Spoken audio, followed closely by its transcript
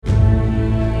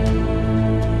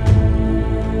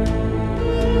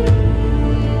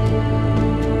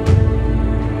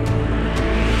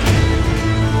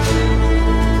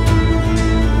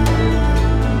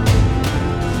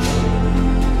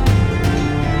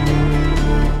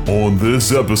On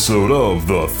this episode of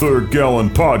the Third Gallon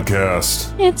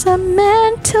Podcast, it's a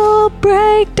mental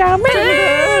breakdown.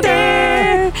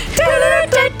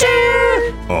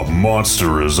 a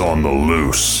monster is on the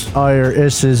loose.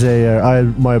 This is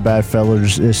my bad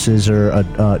fellas, this is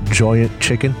a giant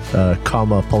chicken,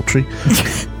 poultry.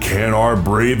 Can our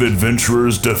brave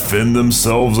adventurers defend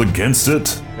themselves against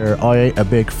it? I ain't a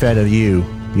big fan of you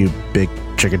big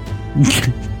chicken.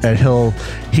 And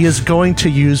he is going to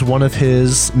use one of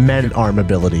his men-at-arm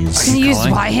abilities. Can you use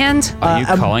Y-hand? Are you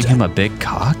calling him a big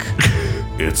cock?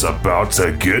 It's about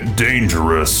to get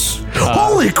dangerous.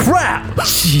 Holy crap!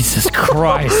 Jesus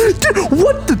Christ. Dude,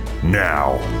 what the?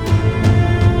 Now.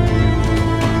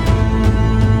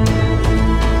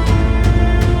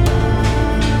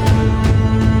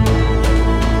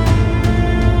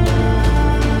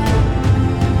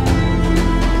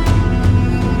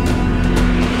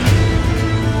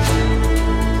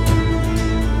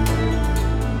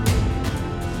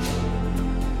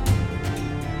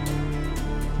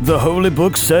 The Holy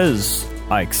Book says,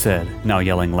 Ike said, now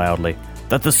yelling loudly,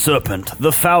 that the serpent,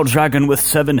 the foul dragon with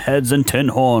 7 heads and 10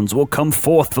 horns, will come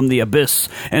forth from the abyss,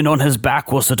 and on his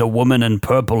back will sit a woman in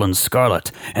purple and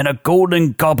scarlet, and a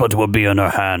golden goblet will be in her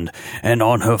hand, and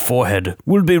on her forehead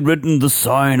will be written the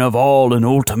sign of all and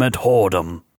ultimate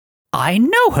whoredom. I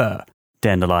know her,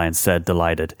 Dandelion said,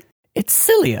 delighted. It's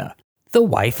Celia, the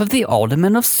wife of the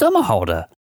alderman of Somerhalder.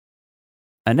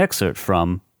 An excerpt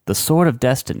from The Sword of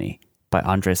Destiny, by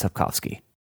Andrei Sapkowski.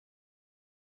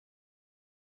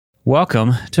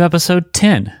 Welcome to episode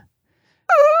 10.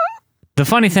 The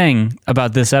funny thing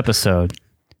about this episode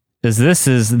is this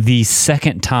is the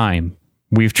second time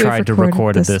we've tried to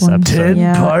record this episode.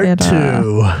 10 part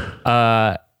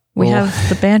 2. We have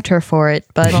the banter for it,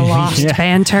 but The lost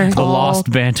banter. The lost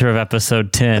banter of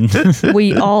episode 10.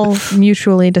 we all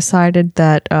mutually decided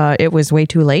that it was way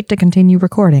too late to continue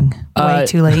recording. Way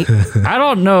too late. I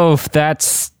don't know if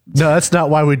that's... No, that's not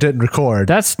why we didn't record.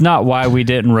 That's not why we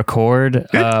didn't record.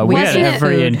 We had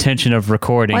every intention of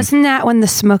recording. Wasn't that when the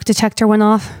smoke detector went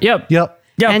off? Yep.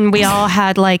 And we all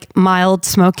had like mild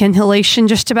smoke inhalation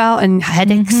just about and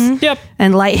headaches. Mm-hmm. Yep.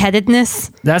 And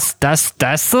lightheadedness. That's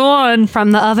the one.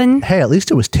 From the oven. Hey, at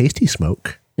least it was tasty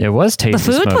smoke. It was tasty. The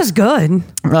food smoke. was good.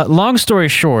 Long story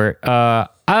short, I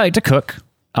like to cook.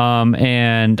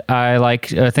 And I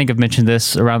think I've mentioned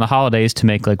this around the holidays to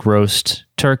make like roast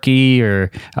turkey, or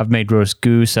I've made roast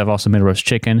goose. I've also made roast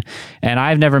chicken, and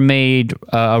I've never made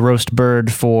a roast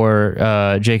bird for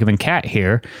Jacob and Kat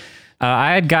here.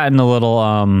 I had gotten a little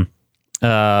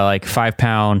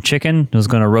 5-pound chicken. I was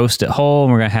going to roast it whole,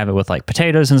 and we're going to have it with like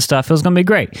potatoes and stuff. It was going to be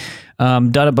great.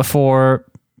 Done it before,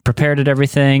 prepared it,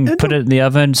 everything, put it in the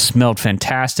oven, smelled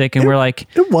fantastic, and we're like,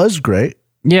 it was great.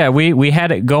 Yeah, we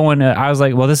had it going. I was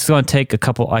like, well, this is going to take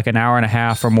an hour and a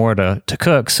half or more to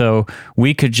cook. So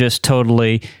we could just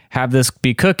totally have this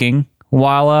be cooking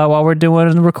while we're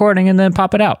doing the recording and then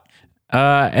pop it out.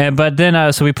 But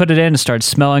then we put it in and started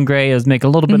smelling great. It was making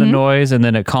a little bit of noise, and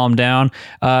then it calmed down.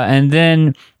 And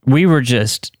then we were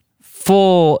just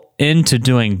full into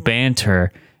doing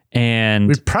banter. And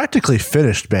we practically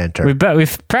finished banter.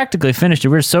 We've practically finished it.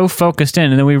 We were so focused in.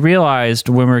 And then we realized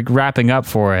when we were wrapping up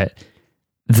for it,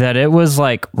 that it was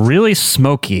like really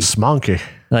smoky. Smonky.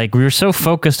 Like we were so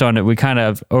focused on it, we kind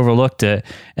of overlooked it.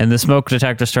 And the smoke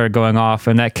detector started going off,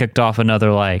 and that kicked off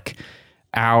another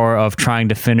hour of trying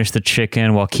to finish the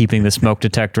chicken while keeping the smoke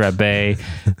detector at bay.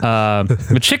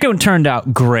 The chicken turned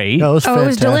out great. No, it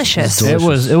was delicious. It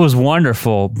was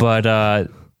wonderful, but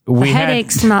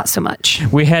headaches, not so much.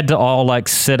 We had to all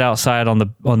sit outside on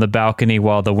the balcony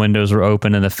while the windows were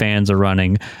open and the fans are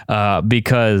running,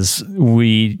 because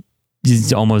we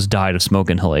almost died of smoke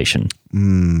inhalation.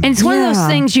 And it's one of those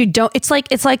things you don't. It's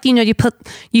like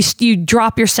you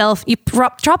drop yourself. You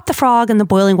drop the frog in the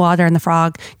boiling water, and the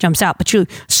frog jumps out. But you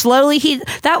slowly heat.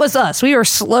 That was us. We were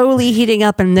slowly heating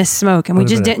up in this smoke, and we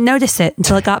just didn't notice it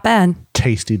until it got bad.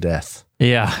 Tasty death.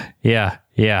 Yeah.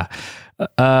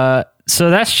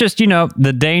 So that's just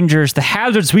the dangers, the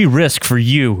hazards we risk for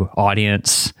you,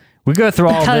 audience. We go through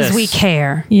all this because we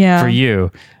care. for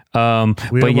you. We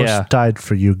almost died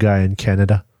for you, guy in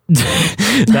Canada.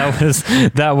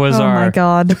 that was oh our my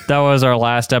God. That was our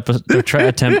last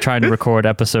attempt trying to record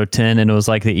episode 10, and it was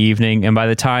like the evening, and by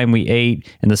the time we ate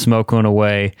and the smoke went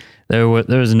away, there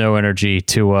was no energy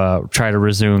to try to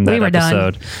resume that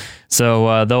episode. Done.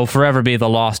 So they'll forever be the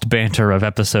lost banter of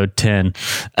episode 10.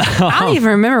 I don't even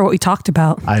remember what we talked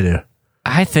about. I do.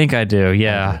 I think I do,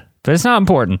 yeah. But it's not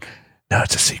important. No,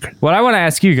 it's a secret. What I want to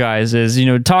ask you guys is,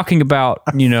 talking about,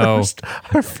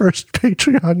 Our first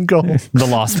Patreon goal. the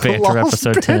Lost Banter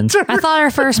episode 10. I thought our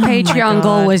first Patreon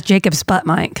goal was Jacob's butt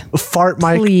mic. Fart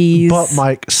mic, Please. butt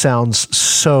mic sounds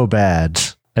so bad.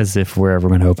 As if we're ever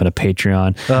going to open a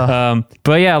Patreon.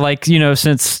 But yeah,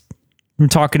 since we're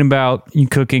talking about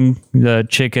cooking the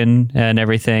chicken and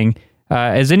everything,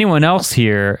 is anyone else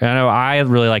here? I know I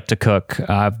really like to cook.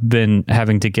 I've been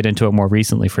having to get into it more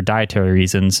recently for dietary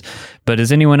reasons. But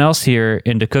is anyone else here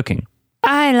into cooking?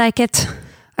 I like it.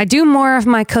 I do more of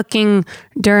my cooking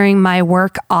during my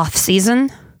work off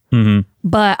season,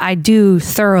 but I do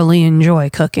thoroughly enjoy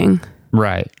cooking.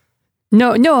 Right.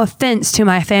 No offense to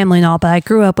my family and all, but I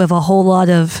grew up with a whole lot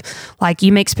of, like,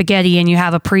 you make spaghetti and you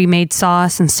have a pre-made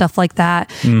sauce and stuff like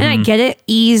that. And I get it,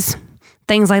 ease,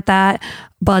 things like that.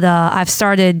 But I've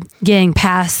started getting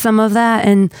past some of that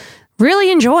and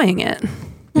really enjoying it.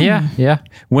 Yeah.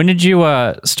 When did you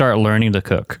start learning to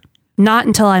cook? Not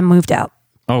until I moved out.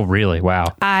 Oh, really? Wow.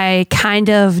 I kind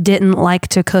of didn't like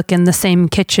to cook in the same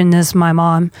kitchen as my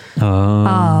mom.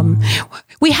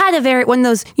 We had one of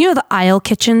those, the aisle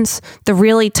kitchens, the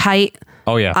really tight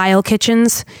aisle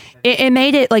kitchens. It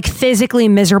made it like physically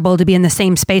miserable to be in the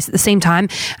same space at the same time.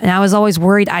 And I was always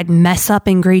worried I'd mess up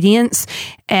ingredients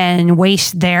and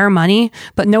waste their money.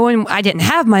 But I didn't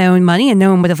have my own money and no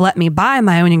one would have let me buy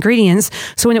my own ingredients.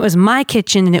 So when it was my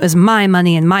kitchen and it was my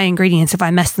money and my ingredients, if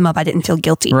I messed them up, I didn't feel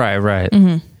guilty. Right.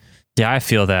 Mm-hmm. Yeah, I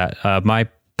feel that. My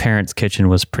parents' kitchen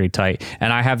was pretty tight.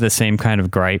 And I have the same kind of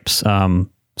gripes.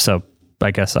 So I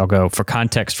guess I'll go for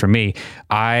context for me.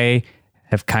 I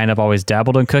have kind of always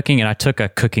dabbled in cooking, and I took a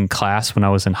cooking class when I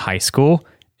was in high school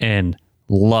and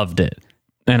loved it.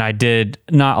 And I did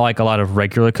not like a lot of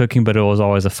regular cooking, but it was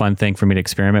always a fun thing for me to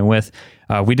experiment with.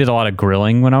 We did a lot of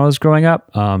grilling when I was growing up.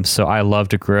 So I love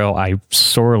to grill. I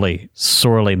sorely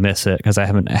miss it because I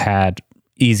haven't had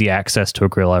easy access to a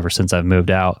grill ever since I've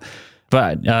moved out.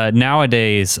 But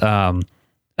nowadays,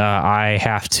 I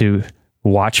have to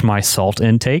watch my salt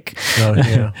intake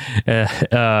for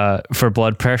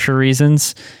blood pressure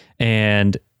reasons.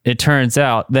 And it turns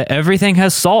out that everything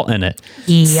has salt in it.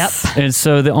 Yep. And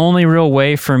so the only real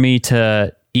way for me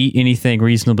to eat anything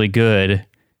reasonably good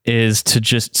is to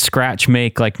just scratch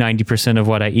make like 90% of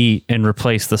what I eat and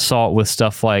replace the salt with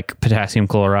stuff like potassium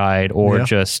chloride or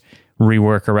just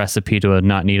rework a recipe to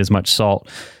not need as much salt.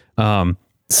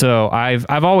 So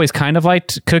I've always kind of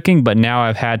liked cooking, but now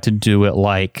I've had to do it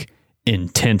like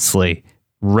intensely,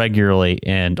 regularly,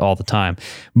 and all the time.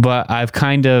 But I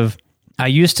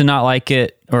used to not like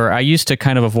it, or I used to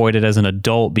kind of avoid it as an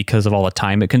adult because of all the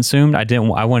time it consumed. I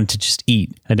wanted to just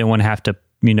eat. I didn't want to have to,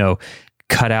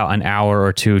 cut out an hour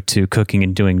or two to cooking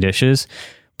and doing dishes.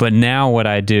 But now what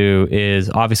I do is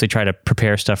obviously try to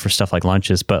prepare stuff for stuff like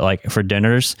lunches, but like for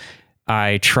dinners,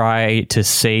 I try to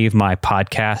save my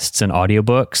podcasts and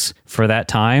audiobooks for that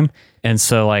time. And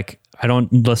so like, I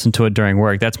don't listen to it during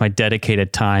work. That's my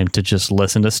dedicated time to just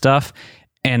listen to stuff.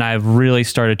 And I've really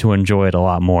started to enjoy it a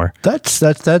lot more. That's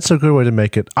a good way to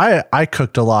make it. I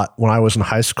cooked a lot when I was in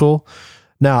high school.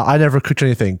 Now, I never cooked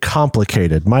anything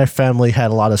complicated. My family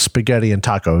had a lot of spaghetti and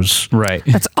tacos. Right.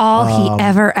 That's all he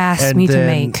ever asked me to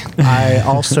make. I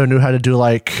also knew how to do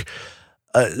like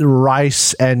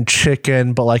rice and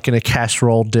chicken, but like in a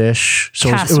casserole dish. So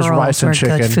it was rice and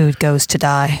chicken. Good food goes to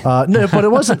die. No, but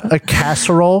it wasn't a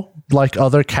casserole like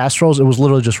other casseroles. It was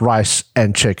literally just rice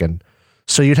and chicken.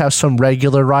 So you'd have some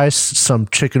regular rice, some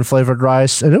chicken flavored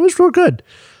rice, and it was real good.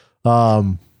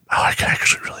 I could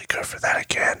actually really go for that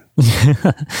again.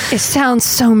 It sounds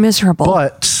so miserable.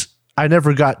 But I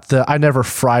never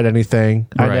fried anything.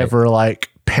 Right. I never like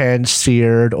pan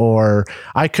seared, or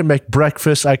I could make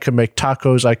breakfast. I could make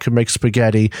tacos. I could make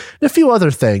spaghetti and a few other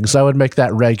things. I would make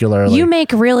that regularly. You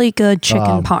make really good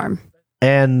chicken parm.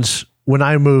 And when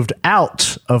I moved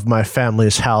out of my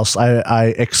family's house,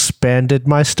 I expanded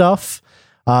my stuff.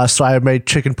 So I made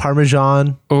chicken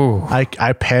parmesan. Ooh.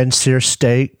 I pan-sear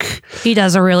steak. He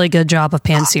does a really good job of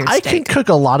pan-seared steak. I can cook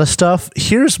a lot of stuff.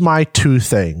 Here's my two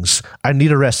things. I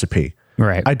need a recipe.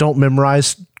 Right. I don't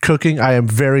memorize cooking. I am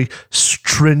very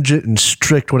stringent and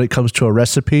strict when it comes to a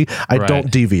recipe. I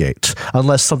don't deviate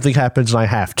unless something happens and I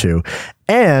have to.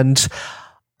 And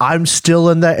I'm still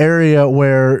in that area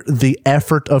where the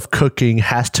effort of cooking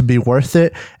has to be worth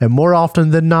it. And more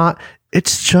often than not,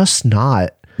 it's just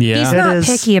not. Yeah. He's not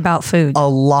picky about food. A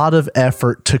lot of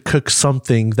effort to cook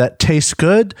something that tastes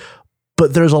good,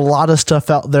 but there's a lot of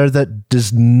stuff out there that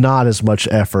does not as much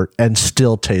effort and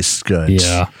still tastes good.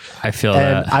 Yeah, I feel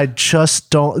that. And I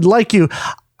just don't, like you,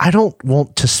 I don't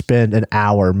want to spend an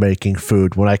hour making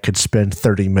food when I could spend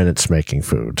 30 minutes making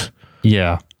food.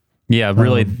 Yeah. Yeah,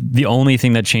 really, the only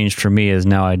thing that changed for me is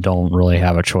now I don't really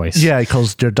have a choice. Yeah,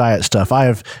 because their diet stuff. I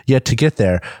have yet to get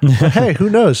there. But hey, who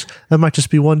knows? That might just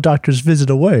be one doctor's visit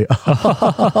away. No,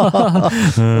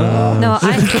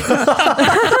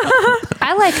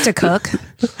 I like to cook.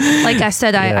 Like I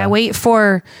said, I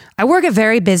work a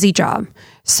very busy job.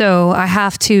 So I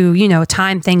have to,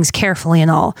 time things carefully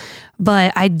and all.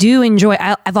 But I do enjoy,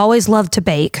 I've always loved to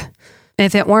bake.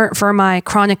 If it weren't for my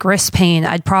chronic wrist pain,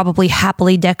 I'd probably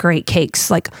happily decorate cakes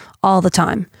like all the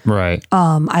time. Right.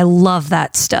 I love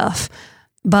that stuff.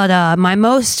 But my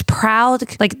most proud,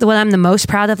 like what I'm the most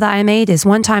proud of that I made is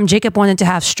one time Jacob wanted to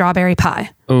have strawberry pie.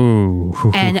 Ooh.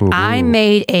 And I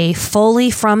made a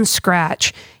fully from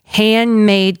scratch,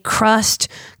 handmade crust,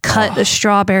 cut the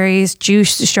strawberries,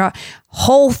 juice the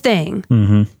whole thing.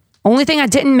 Mm-hmm. Only thing I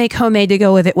didn't make homemade to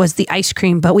go with it was the ice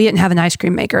cream, but we didn't have an ice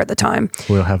cream maker at the time.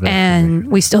 We don't have an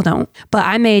and we still don't. But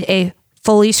I made a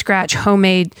fully scratch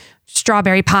homemade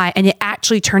strawberry pie, and it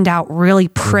actually turned out really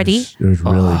pretty. It was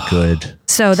really good.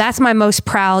 So that's my most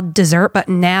proud dessert. But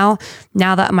now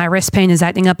that my wrist pain is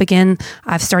acting up again,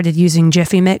 I've started using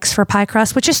Jiffy Mix for pie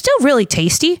crust, which is still really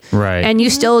tasty. Right. And you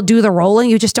still do the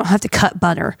rolling. You just don't have to cut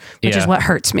butter, which is what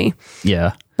hurts me.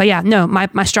 Yeah. But yeah, no,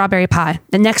 my strawberry pie.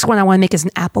 The next one I want to make is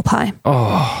an apple pie.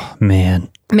 Oh,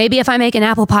 man. Maybe if I make an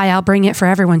apple pie, I'll bring it for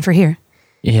everyone for here.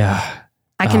 Yeah.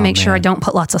 I can make sure I don't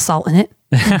put lots of salt in it.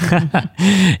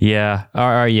 Yeah.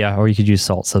 Or you could use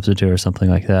salt substitute or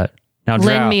something like that. Now,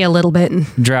 Lend me a little bit.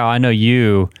 Drow, I know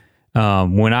you,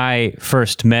 when I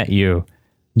first met you,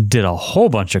 did a whole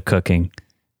bunch of cooking.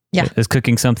 Yeah. Is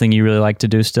cooking something you really like to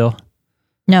do still?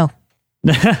 No.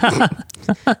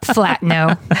 Flat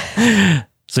no.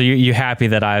 So you happy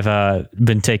that I've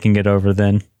been taking it over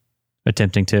then?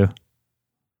 Attempting to?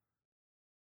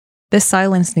 This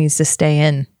silence needs to stay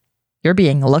in. You're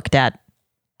being looked at.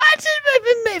 I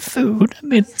didn't make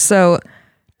food. So,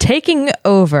 taking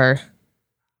over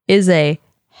is a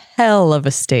hell of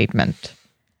a statement.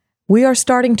 We are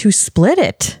starting to split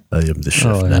it. I am the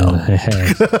chef now.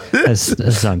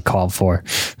 That's uncalled for.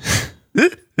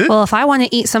 Well, if I want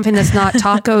to eat something that's not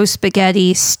taco,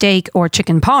 spaghetti, steak, or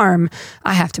chicken parm,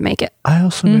 I have to make it. I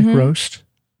also make roast.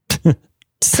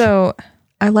 So,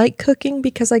 I like cooking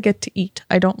because I get to eat.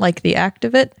 I don't like the act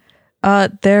of it.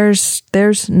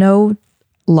 There's no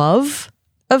love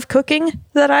of cooking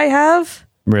that I have.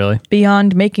 Really?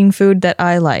 Beyond making food that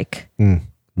I like.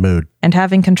 Mood. And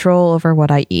having control over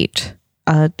what I eat.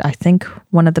 I think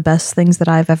one of the best things that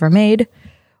I've ever made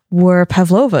were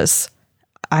pavlovas.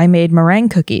 I made meringue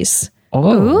cookies.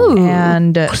 Oh.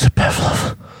 And What's a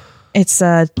pavlov? it's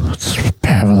What's a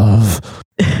pavlov?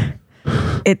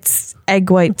 it's egg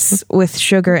whites with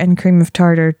sugar and cream of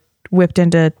tartar whipped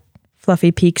into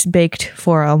fluffy peaks, baked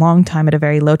for a long time at a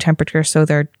very low temperature, so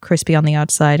they're crispy on the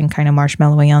outside and kind of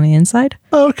marshmallowy on the inside.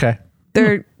 Oh, okay.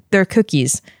 They're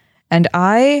cookies. And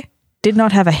I did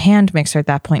not have a hand mixer at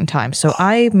that point in time, so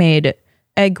I made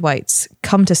egg whites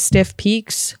come to stiff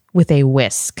peaks with a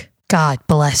whisk. God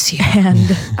bless you.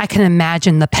 And I can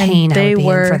imagine the pain I would be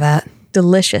in for that.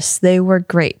 Delicious. They were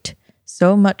great.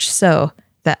 So much so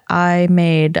that I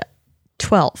made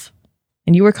 12.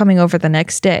 And you were coming over the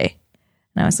next day.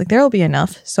 And I was like, there'll be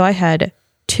enough. So I had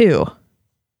 2.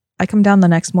 I come down the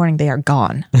next morning. They are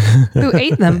gone. Who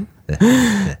ate them?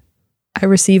 I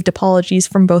received apologies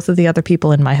from both of the other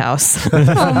people in my house. Oh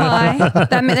my.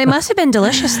 They must have been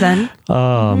delicious then.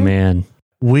 Oh, man.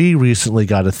 We recently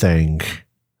got a thing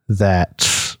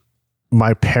that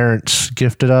my parents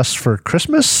gifted us for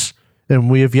Christmas, and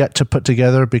we have yet to put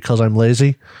together because I'm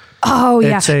lazy. Oh,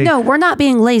 yeah. It's No, we're not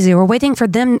being lazy. We're waiting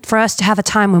for us to have a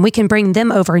time when we can bring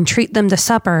them over and treat them to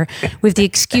supper with the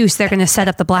excuse they're going to set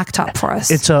up the blacktop for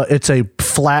us. It's a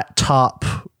flat top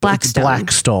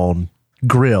Blackstone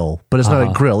grill, but it's not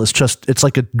a grill. It's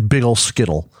like a big old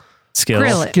skittle. Skittle.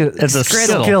 Grill it. It's a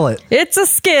Skillet. It's a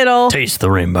Skittle. Taste the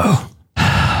rainbow.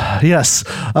 Yes,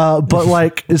 but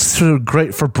like it's sort of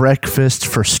great for breakfast,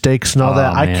 for steaks and all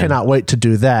that. I man. cannot wait to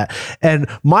do that. And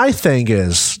my thing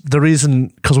is the reason,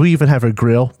 because we even have a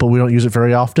grill, but we don't use it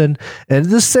very often. And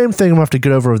the same thing I'm gonna have to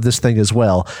get over with this thing as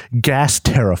well. Gas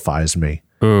terrifies me.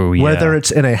 Ooh, yeah. Whether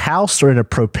it's in a house or in a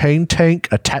propane tank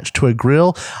attached to a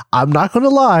grill, I'm not going to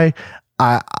lie.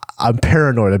 I'm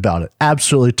paranoid about it.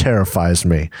 Absolutely terrifies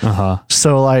me.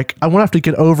 So like, I'm going to have to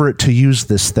get over it to use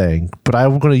this thing, but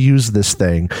I'm going to use this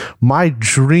thing. My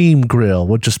dream grill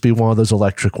would just be one of those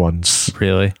electric ones.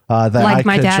 Really? That like I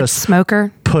my could dad's just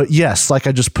smoker. like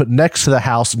I just put next to the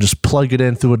house and just plug it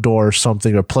in through a door or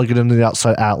something, or plug it into the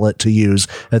outside outlet to use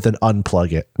and then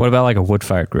unplug it. What about like a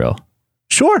wood-fired grill?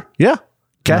 Sure. Yeah.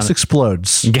 Gas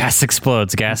explodes. Gas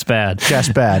explodes. Gas bad. Gas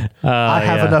bad. I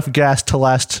have enough gas to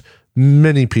last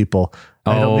Many people.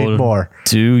 I don't need more.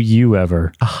 Do you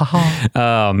ever?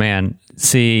 Oh man.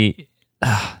 See,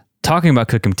 talking about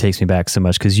cooking takes me back so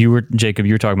much because Jacob,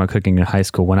 you were talking about cooking in high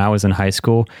school. When I was in high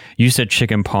school, you said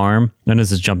chicken parm. And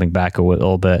this is jumping back a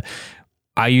little bit.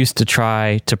 I used to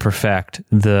try to perfect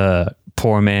the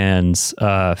poor man's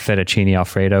fettuccine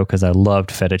Alfredo because I loved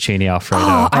fettuccine Alfredo.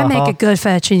 Oh, I make a good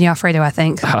fettuccine Alfredo, I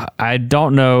think. I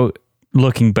don't know,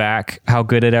 looking back, how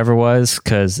good it ever was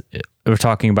because we're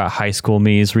talking about high school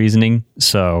me's reasoning,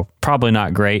 so probably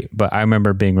not great, but I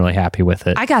remember being really happy with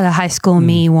it. I got a high school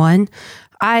me one.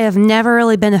 I have never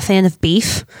really been a fan of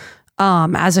beef.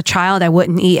 As a child, I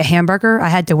wouldn't eat a hamburger. I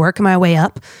had to work my way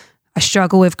up. I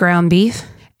struggle with ground beef,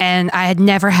 and I had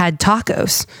never had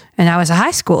tacos, and I was a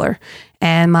high schooler.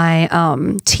 And my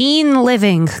teen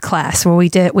living class, where we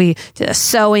did a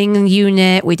sewing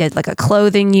unit, we did like a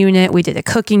clothing unit, we did a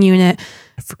cooking unit.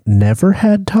 Never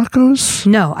had tacos?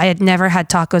 No, I had never had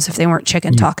tacos if they weren't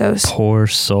chicken tacos. Poor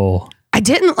soul. I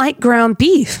didn't like ground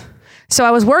beef. So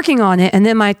I was working on it, and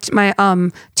then my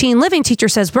teen living teacher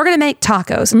says, we're going to make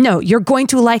tacos. No, you're going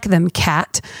to like them,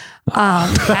 Kat. I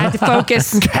had to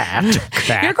focus. Cat.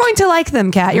 You're going to like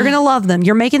them, Kat. You're going to love them.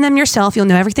 You're making them yourself. You'll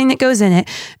know everything that goes in it.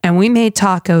 And we made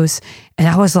tacos, and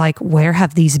I was like, where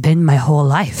have these been my whole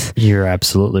life? You're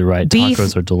absolutely right. Beef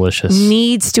Tacos are delicious.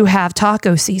 Needs to have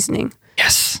taco seasoning.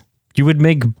 Yes. You would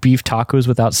make beef tacos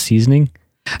without seasoning?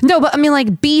 No, but I mean,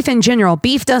 like beef in general.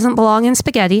 Beef doesn't belong in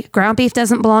spaghetti. Ground beef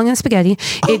doesn't belong in spaghetti.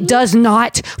 It does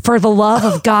not, for the love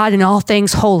of God and all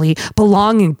things holy,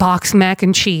 belong in boxed mac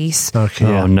and cheese. Okay.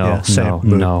 Oh, no.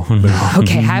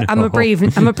 Okay, I'm a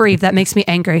breathe. That makes me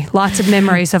angry. Lots of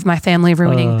memories of my family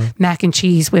ruining mac and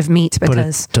cheese with meat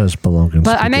because. But it does belong in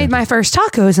But spaghetti. I made my first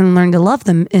tacos and learned to love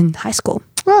them in high school.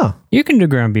 Oh. You can do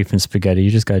ground beef and spaghetti.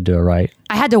 You just got to do it right.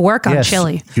 I had to work on Yes,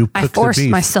 chili. you I cook the forced beef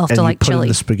myself and to you like put it in chili,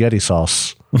 the spaghetti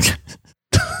sauce.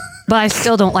 but I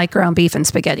still don't like ground beef and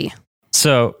spaghetti.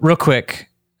 So, real quick,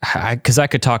 because I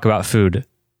could talk about food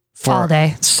for All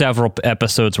day. several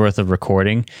episodes worth of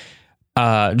recording.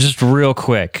 Just real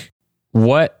quick,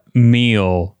 what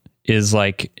meal is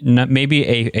like, not maybe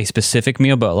a specific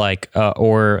meal, but like,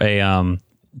 or a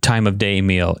time of day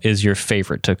meal is your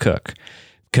favorite to cook?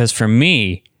 Because for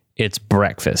me, it's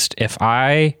breakfast. If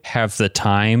I have the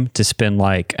time to spend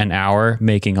like an hour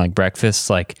making like breakfast,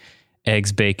 like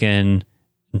eggs, bacon,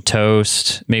 and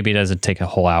toast, maybe it doesn't take a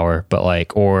whole hour, but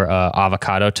like, or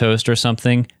avocado toast or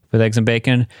something with eggs and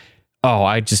bacon. Oh,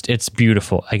 it's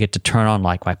beautiful. I get to turn on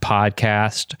like my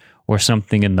podcast or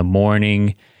something in the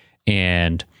morning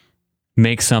and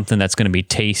make something that's going to be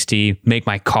tasty, make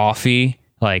my coffee.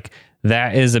 Like,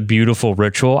 that is a beautiful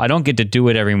ritual. I don't get to do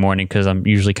it every morning because I'm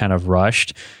usually kind of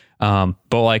rushed. But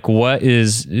like,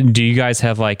 do you guys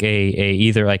have like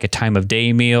either like a time of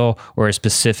day meal or a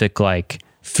specific like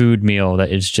food meal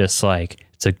that is just like,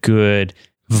 it's a good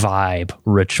vibe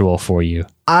ritual for you?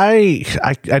 I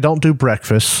don't do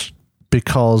breakfast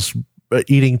because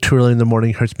eating too early in the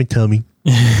morning hurts my tummy.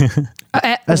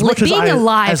 As much as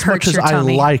I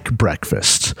like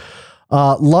breakfast.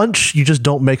 Lunch, you just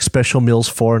don't make special meals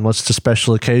for unless it's a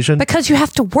special occasion. Because you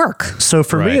have to work. So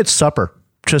for me, it's supper.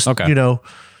 Just,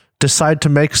 decide to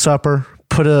make supper,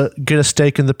 get a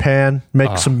steak in the pan,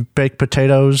 make some baked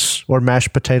potatoes or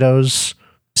mashed potatoes.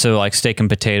 So like steak and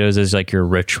potatoes is like your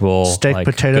ritual. Steak, like,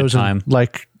 potatoes, and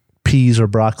like peas or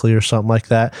broccoli or something like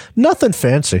that. Nothing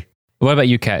fancy. What about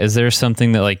you, Kat? Is there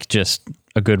something that like just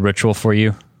a good ritual for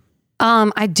you?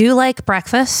 I do like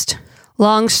breakfast.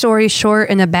 Long story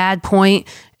short, in a bad point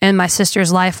in my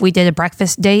sister's life, we did a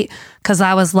breakfast date because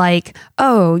I was like,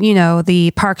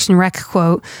 the Parks and Rec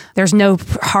quote, there's no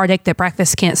heartache that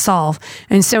breakfast can't solve.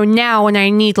 And so now when I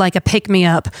need like a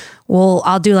pick-me-up,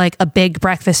 I'll do like a big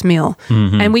breakfast meal.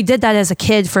 Mm-hmm. And we did that as a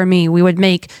kid for me. We would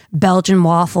make Belgian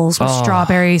waffles with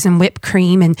strawberries and whipped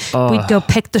cream, and we'd go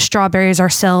pick the strawberries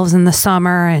ourselves in the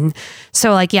summer. And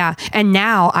so and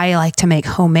now I like to make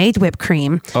homemade whipped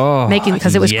cream,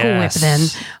 because it was Cool Whip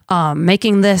then,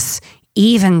 making this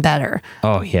even better.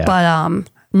 Oh yeah. But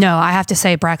no, I have to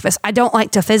say breakfast. I don't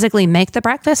like to physically make the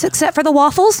breakfast except for the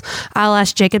waffles. I'll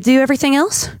ask Jacob to do everything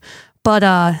else.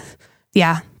 But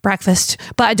breakfast.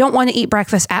 But I don't want to eat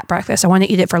breakfast at breakfast. I want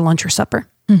to eat it for lunch or supper.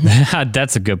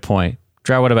 That's a good point.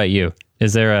 Dry, what about you?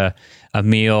 Is there a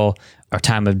meal or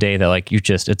time of day that like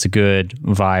it's a good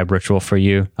vibe ritual for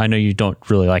you? I know you don't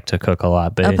really like to cook a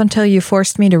lot, but up until you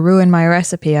forced me to ruin my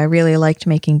recipe, I really liked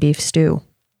making beef stew.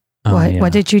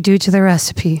 What did you do to the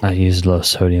recipe? I used low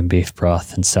sodium beef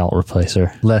broth and salt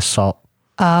replacer. Less salt.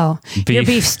 Oh, your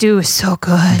beef stew is so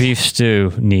good. Beef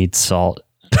stew needs salt.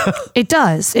 It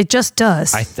does. It just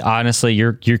does. Honestly,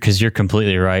 you're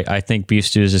completely right. I think beef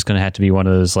stew is just going to have to be one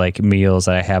of those like meals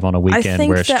that I have on a weekend I think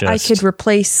where it's that just I could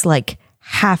replace like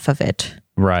half of it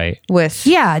right. with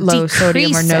low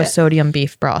sodium or no sodium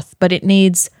beef broth, but it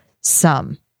needs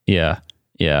some. Yeah.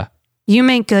 You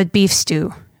make good beef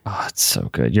stew. Oh, it's so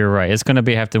good. You're right. It's going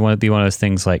to have to be one of those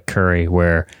things like curry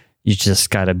where you just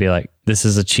got to be like, this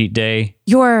is a cheat day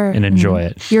and enjoy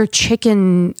it. Your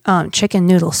chicken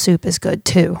noodle soup is good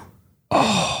too.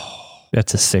 Oh,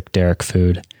 that's a sick Derek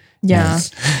food. Yeah.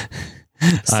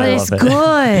 But it's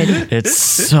good. It's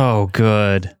so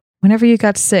good. Whenever you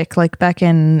got sick, like back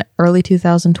in early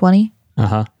 2020,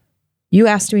 you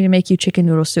asked me to make you chicken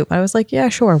noodle soup. I was like, yeah,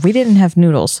 sure. We didn't have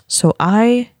noodles. So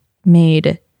I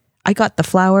got the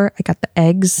flour, I got the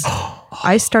eggs.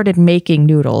 I started making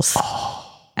noodles.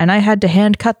 And I had to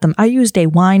hand cut them. I used a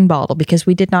wine bottle because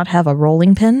we did not have a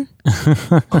rolling pin.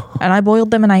 And I boiled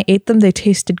them and I ate them. They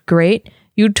tasted great.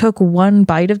 You took one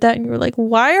bite of that and you were like,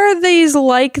 why are these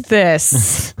like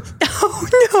this? Oh,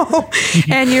 no.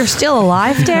 And you're still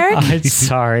alive, Derek? I'm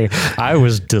sorry. I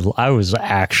was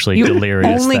actually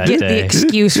delirious only that get day. the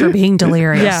excuse for being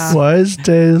delirious. Yeah. Why is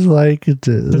days like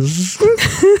this?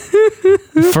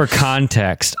 For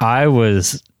context, I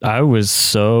was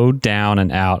so down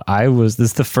and out. This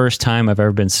is the first time I've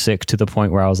ever been sick to the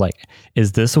point where I was like,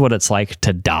 is this what it's like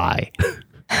to die?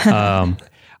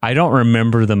 I don't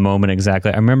remember the moment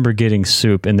exactly. I remember getting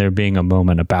soup and there being a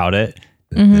moment about it.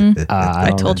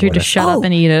 I told you to shut up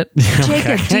and eat it.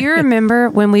 Jacob, do you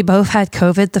remember when we both had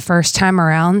COVID the first time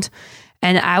around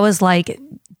and I was like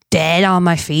dead on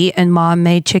my feet and Mom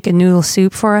made chicken noodle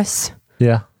soup for us?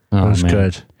 Yeah, that was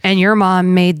good. And your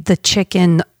mom made the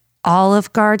chicken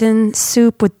Olive Garden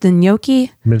soup with the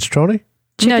gnocchi? Minestrone?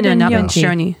 No, not gnocchi.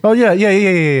 minestrone. Oh,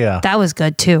 yeah. That was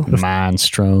good too.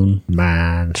 Minestrone.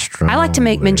 I like to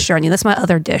make minestrone. That's my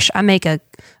other dish. I make a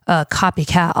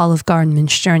copycat Olive Garden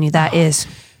minestrone. That is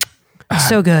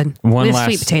so good. With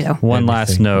sweet potato. One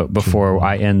last note before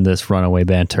I end this runaway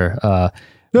banter.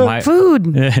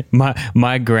 Food.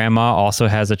 My grandma also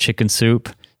has a chicken soup.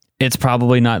 It's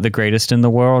probably not the greatest in the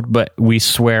world, but we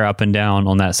swear up and down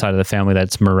on that side of the family that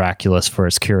it's miraculous for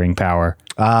its curing power.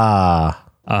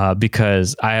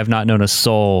 Because I have not known a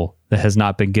soul that has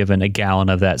not been given a gallon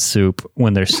of that soup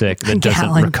when they're sick that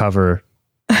doesn't recover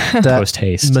post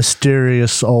haste.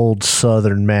 Mysterious old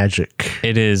Southern magic.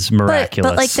 It is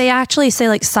miraculous. But like they actually say,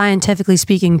 like scientifically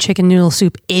speaking, chicken noodle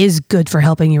soup is good for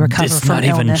helping you recover it's from not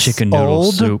illness. even chicken noodle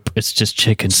Old soup. It's just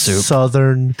chicken soup.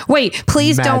 Southern. Wait,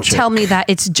 please don't magic. tell me that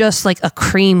it's just like a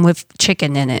cream with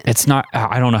chicken in it. It's not.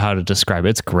 I don't know how to describe it.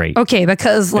 It's great. Okay,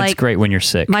 because like it's great when you're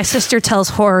sick. my sister tells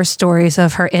horror stories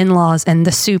of her in-laws and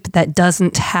the soup that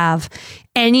doesn't have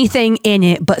anything in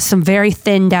it but some very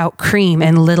thinned out cream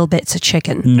and little bits of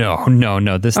chicken.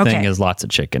 No. This thing is lots of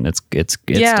chicken. It's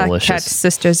delicious. Cat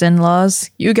sisters in laws.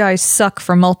 You guys suck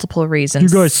for multiple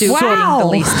reasons. You guys Soup suck. being Wow. the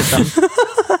least of them.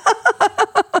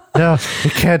 No,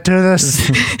 we can't do this.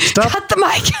 Stop. Cut the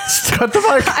mic. Cut the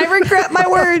mic. I regret my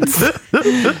words.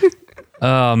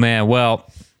 Oh man.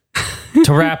 Well,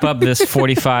 to wrap up this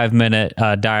 45-minute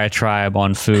diatribe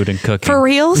on food and cooking. For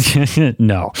reals?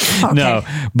 No.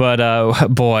 But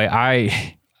boy,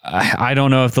 I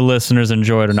don't know if the listeners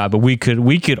enjoy it or not, but we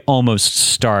could almost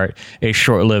start a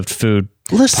short-lived food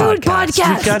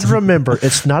podcast. You got to remember,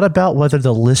 it's not about whether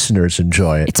the listeners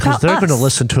enjoy it. It's because about they're us. going to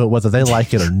listen to it whether they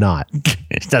like it or not.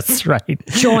 That's right.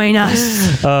 Join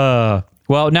us.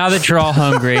 Well, now that you're all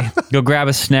hungry, go grab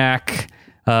a snack.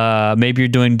 Maybe you're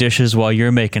doing dishes while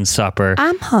you're making supper.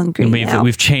 I'm hungry And now.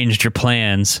 we've changed your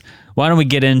plans. Why don't we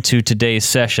get into today's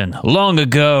session? Long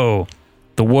ago,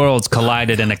 the worlds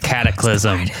collided in a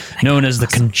cataclysm known as the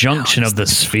conjunction of the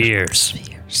spheres.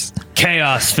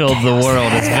 Chaos filled the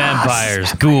world as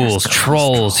vampires, ghouls,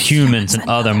 trolls, humans, and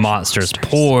other monsters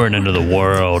poured into the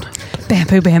world.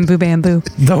 Bamboo, bamboo, bamboo.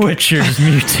 The Witchers,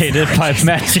 mutated by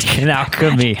magic and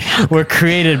alchemy, were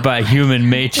created by human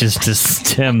mages to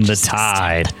stem the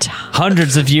tide.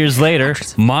 Hundreds of years later,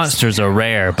 monsters are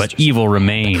rare, but evil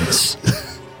remains.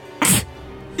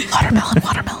 Watermelon.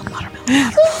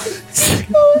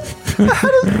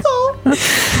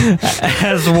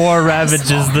 As war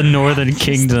ravages the northern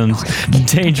kingdoms,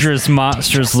 dangerous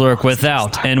monsters lurk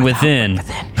without and within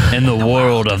in the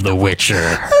world of The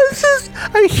Witcher.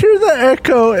 I hear the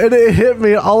echo and it hit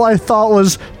me. All I thought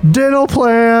was dental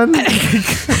plan.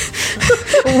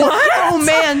 What? Oh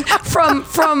man, from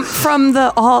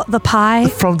the pie.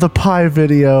 From the pie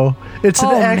video. It's an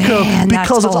Oh, echo man, that's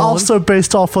because it's old. also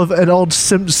based off of an old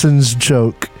Simpsons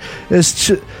joke.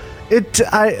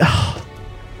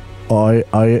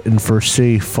 I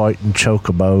foresee fighting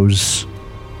chocobos.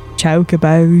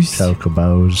 Chocobos.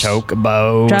 Chocobos.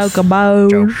 Chocobo.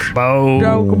 Chocobos.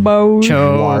 Chocobo.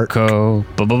 Chocobos.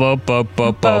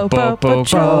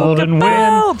 Choco. Golden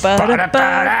wind.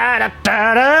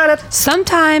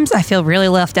 Sometimes I feel really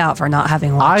left out for not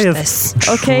having I watched have this.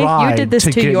 Okay, you tried did this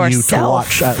to get you to yourself.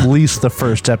 watch at least the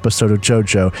first episode of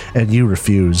JoJo, and you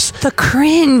refuse. The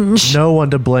cringe. No one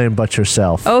to blame but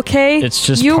yourself. Okay, It's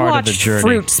just you part of watched the journey.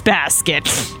 Fruits Basket.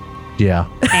 Yeah,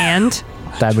 And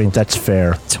that's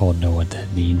fair. Don't know what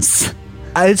that means.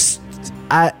 It's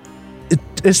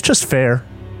just fair.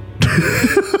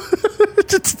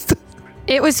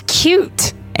 it was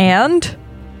cute. And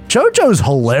JoJo's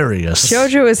hilarious.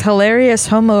 JoJo is hilarious,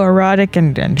 homoerotic,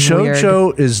 and weird.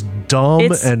 JoJo is dumb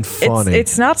and funny.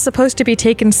 It's not supposed to be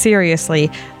taken seriously.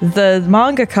 The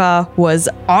mangaka was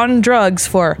on drugs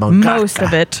for most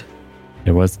of it.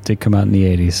 It did come out in the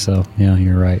 80s, so yeah,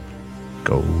 you're right.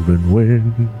 Golden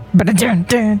wind. That's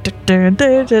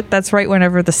right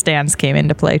whenever the stands came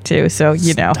into play too. So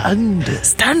stand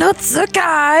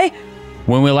Tsukai.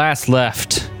 When we last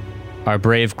left, our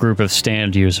brave group of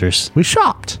stand users, We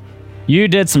shopped. you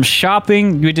did some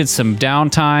shopping, you did some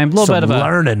downtime, a little Some bit of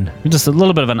learning. just a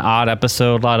little bit of an odd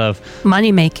episode, a lot of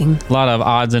Money making.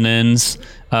 odds and ends,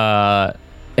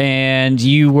 and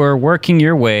you were working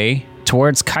your way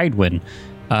towards Kaidwin.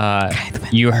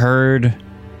 You heard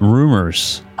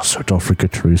rumors Also, don't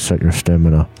forget to reset your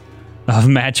stamina. of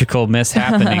magical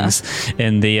mishappenings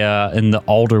in the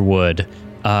Alderwood.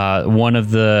 One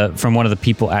of the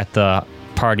people at the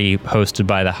party hosted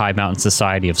by the High Mountain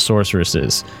Society of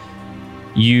Sorceresses.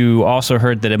 You also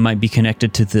heard that it might be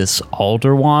connected to this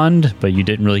Alder Wand, but you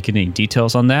didn't really get any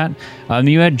details on that.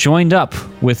 You had joined up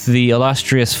with the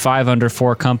illustrious 5 Under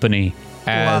 4 company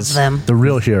as Love them. The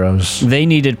real heroes. they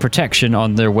needed protection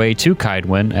on their way to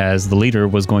Kaidwin, as the leader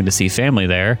was going to see family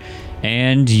there,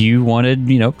 and you wanted,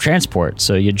 transport.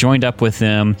 So you joined up with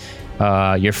them.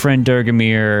 Your friend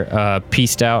Durgamir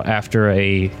pieced out after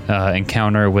a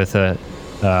encounter with a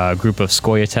group of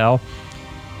Scoia'tael.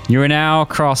 You are now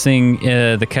crossing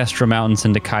the Kestra Mountains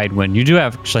into Kaidwin. You do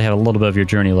actually have a little bit of your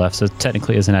journey left, so it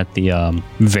technically isn't at the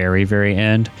very, very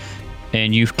end.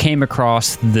 And you came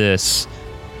across this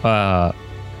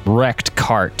wrecked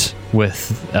cart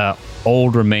with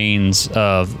old remains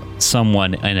of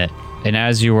someone in it. And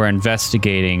as you were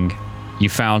investigating, you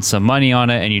found some money on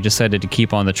it and you decided to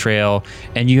keep on the trail.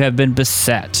 And you have been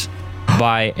beset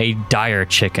by a dire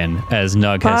chicken, as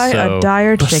Nug has A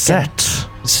dire chicken. Beset.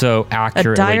 so A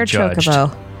accurately dire judged.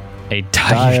 chocobo. A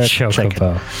dire Chicken.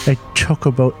 chocobo. A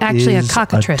chocobo Actually, a is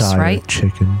cockatrice, dire right?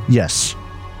 Chicken. Yes.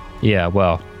 Yeah,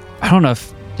 well, I don't know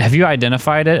if... Have you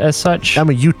identified it as such? I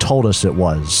mean, you told us it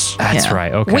was. That's Yeah.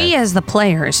 right, okay. We as the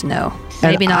players know.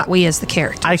 Maybe not we as the I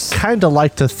characters. kind of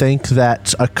like to think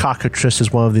that a cockatrice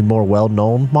is one of the more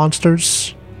well-known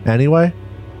monsters. Anyway,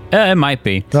 It might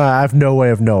be. I have no way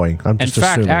of knowing. I'm In just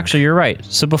fact, assuming. actually, you're right.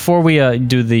 So before we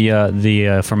do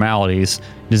the formalities,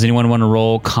 does anyone want to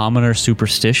roll common or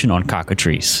superstition on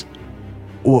cockatrice?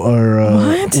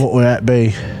 What would that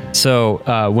be? So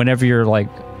whenever you're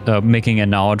making a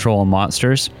knowledge roll on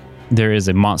monsters, there is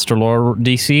a monster lore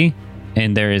DC,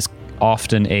 and there is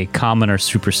often a common or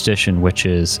superstition, which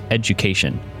is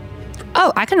education.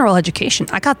 Oh, I can roll education.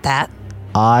 I got that.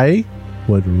 I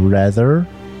would rather.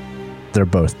 They're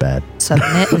both bad.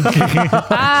 Submit.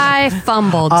 I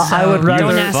fumbled. So I would rather-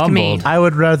 don't ask me. Fumbled. I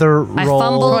would rather I roll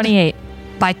fumbled. 28.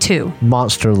 By 2.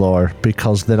 monster lore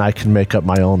because then I can make up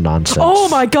my own nonsense. Oh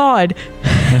my god.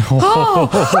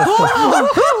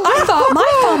 I thought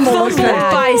my fumble was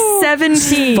bad. By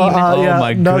 17. Oh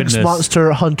my Nug's goodness.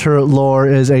 monster hunter lore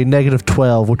is a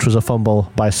 -12, which was a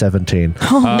fumble by 17.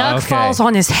 Nug okay. falls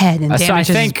on his head and So I damages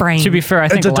his think, brain. to be fair, I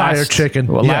think a dire chicken.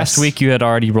 Well, last Yes. week you had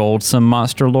already rolled some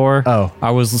monster lore. Oh.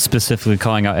 I was specifically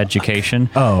calling out education.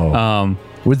 Oh.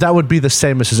 That would be the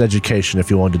same as his education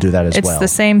if you wanted to do that as It's well. the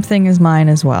same thing as mine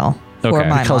as well. For Okay.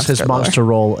 my because his lore. monster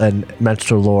role and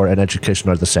monster lore and education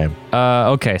are the same.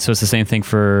 Okay, so it's the same thing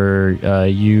for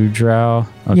you, Drow.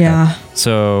 Okay. Yeah.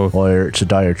 So Or it's a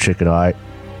dire chicken, all right?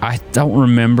 I don't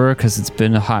remember because it's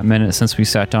been a hot minute since we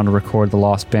sat down to record the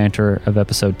Lost Banter of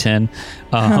episode 10.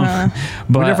 But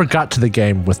We never got to the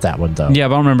game with that one, though. yeah,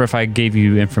 but I don't remember if I gave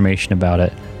you information about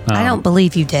it. I don't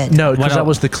believe you did. No, What because that else?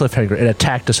 was the cliffhanger. It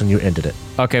attacked us and you ended it.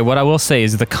 Okay, what I will say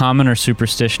is the common or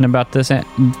superstition about this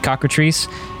cockatrice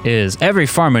is every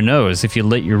farmer knows if you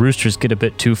let your roosters get a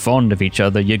bit too fond of each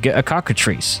other, you get a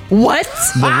cockatrice. What?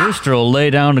 The rooster will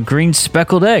lay down a green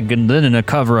speckled egg, and then in a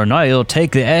cover of night, he'll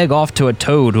take the egg off to a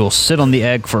toad who'll sit on the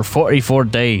egg for 44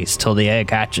 days till the egg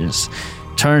hatches.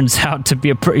 Turns out to be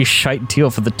a pretty shite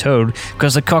deal for the toad,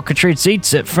 because the cockatrice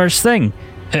eats it first thing.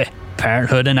 Heh,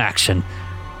 parenthood in action.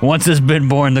 Once it's been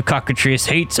born, the cockatrice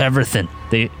hates everything.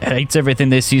 Hates everything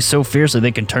they see so fiercely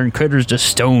they can turn critters to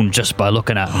stone just by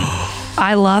looking at them.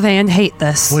 I love and hate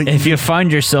this. If you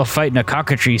find yourself fighting a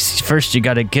cockatrice, first you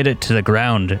gotta get it to the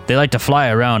ground. They like to fly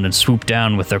around and swoop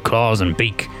down with their claws and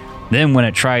beak. Then when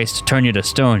it tries to turn you to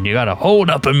stone, you gotta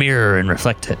hold up a mirror and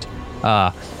reflect it.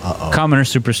 Commoner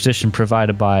superstition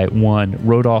provided by one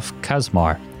Rodolph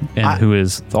Kazmar, who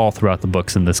is all throughout the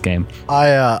books in this game.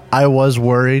 I was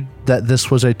worried that this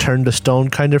was a turn to stone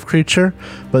kind of creature,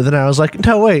 but then I was like,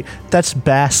 no, wait, that's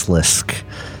basilisk.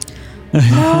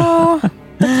 Oh,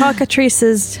 the cockatrice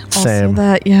is also Same.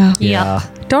 that, yeah. Yeah.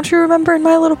 Don't you remember in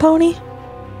My Little Pony?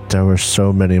 There were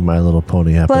so many My Little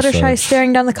Pony episodes. Fluttershy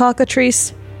staring down the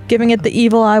cockatrice, giving it the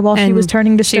evil eye while she And was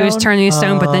turning to stone. She was turning to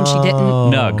stone, but then she didn't.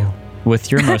 Nug,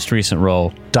 with your most recent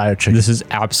role, Dire chicken. this is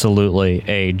absolutely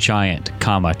a giant,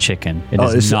 chicken. It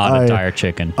is not a dire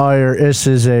chicken. This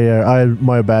is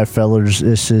my bad fellas.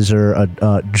 This is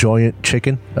a giant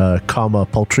chicken,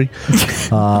 poultry.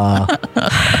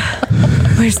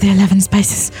 Where's the 11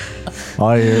 spices?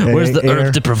 Where's the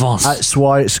herbe de Provence? That's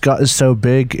why it's gotten so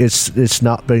big. It's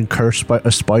not been cursed by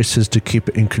spices to keep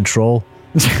it in control.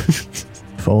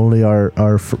 If only our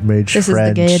mage This is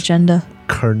friends. the gay agenda.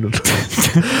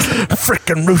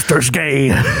 Frickin' rooster's gay.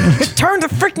 Turn to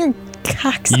freaking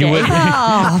cocks. You would-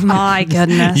 Oh my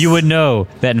goodness. You would know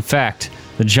that, in fact,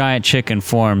 the giant chicken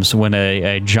forms when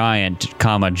a giant,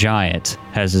 giant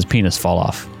has his penis fall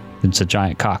off. It's a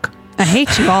giant cock. I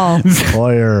hate you all.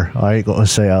 Lawyer, I ain't gonna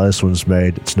say how this one's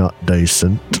made. It's not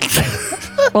decent.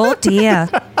 Oh dear.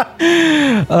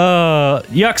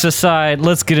 Yucks aside,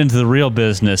 let's get into the real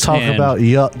business. Talk and about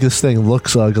yuck. This thing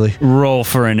looks ugly. roll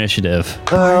for initiative.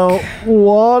 Oh,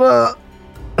 what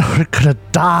we're gonna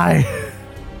die.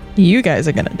 You guys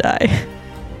are gonna die.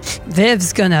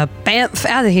 Viv's gonna bamf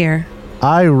out of here.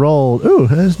 I rolled. Ooh,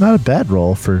 that's not a bad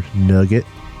roll for Nugget.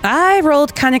 I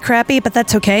rolled kind of crappy, but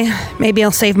that's okay. Maybe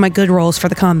I'll save my good rolls for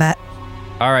the combat.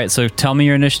 All right, so tell me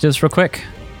your initiatives real quick.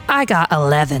 I got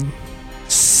 11.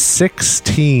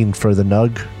 16 for the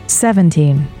Nug.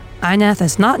 17. Ineth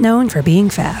is not known for being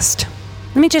fast.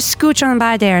 Let me just scooch on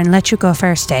by there and let you go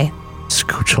first, eh?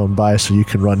 Scooch on by so you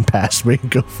can run past me and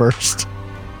go first.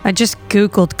 I just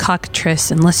googled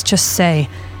cockatrice and let's just say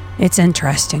it's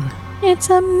interesting. It's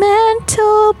a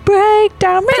mental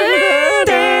breakdown.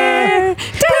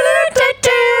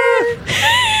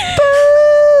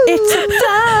 It's a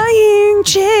flying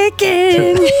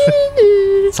chicken.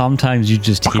 Sometimes you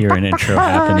just hear an intro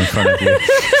happen in front of you.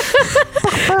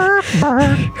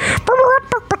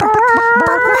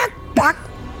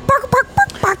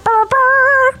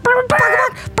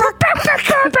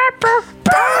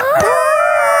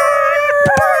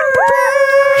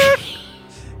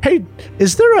 Hey,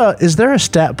 is there a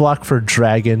stat block for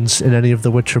dragons in any of the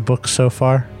Witcher books so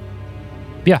far?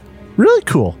 Yeah. Really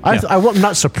cool. Yeah. I'm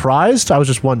not surprised. I was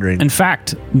just wondering. In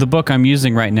fact, the book I'm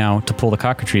using right now to pull the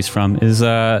cockatrice from is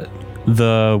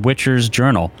The Witcher's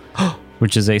Journal,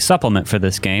 which is a supplement for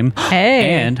this game. Hey.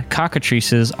 And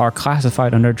cockatrices are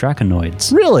classified under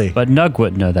draconoids. Really? But Nug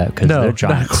wouldn't know that because no, they're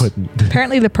giants. I couldn't.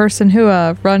 Apparently, the person who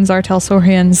runs Artel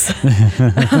Sorian's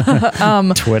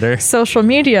Twitter. social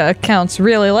media accounts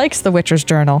really likes the Witcher's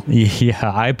Journal.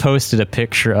 Yeah, I posted a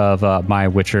picture of my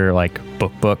Witcher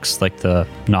books, like the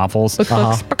novels.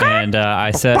 And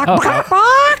I said,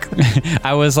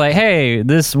 I was like, hey,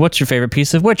 what's your favorite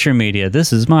piece of Witcher media?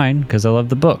 This is mine because I love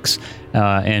the books.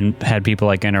 And had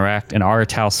people interact. And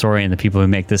Artel Sorian, the people who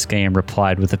make this game,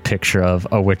 replied with a picture of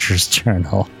a Witcher's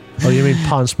Journal. Oh, you mean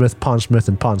Pondsmith,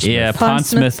 and Pondsmith? Yeah,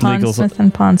 Pondsmith Legals. Pondsmith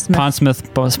and Pondsmith. Pondsmith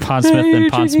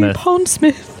and Pondsmith.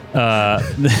 Pondsmith.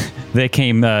 They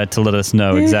came to let us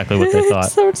know exactly what they thought.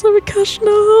 Sounds like a gosh,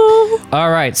 no. All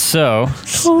right, so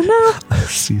Oh no.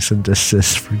 Cease and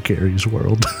desist for Gary's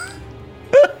World.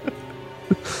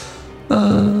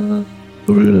 We're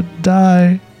gonna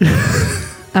die.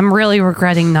 I'm really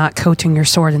regretting not coating your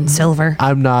sword in silver.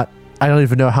 I'm not. I don't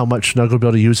even know how much Nug will be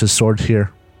able to use his sword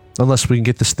here. Unless we can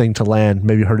get this thing to land,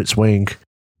 maybe hurt its wing.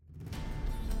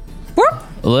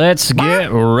 let's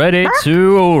get ready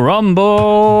to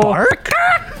rumble. Bark.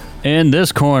 In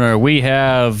this corner, we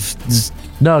have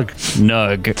Nug.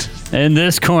 In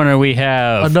this corner, we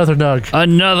have Another Nug.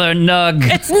 Another Nug.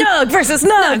 It's Nug versus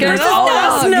Nug versus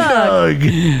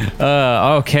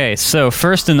Nug. Okay, so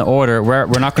first in the order, we're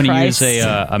not going to use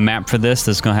a map for this.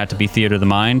 This is going to have to be theater of the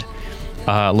mind.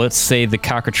 Let's say the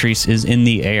cockatrice is in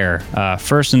the air.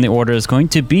 First in the order is going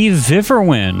to be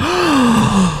Viverwin.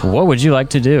 What would you like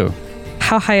to do?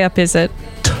 How high up is it?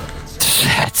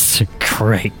 That's a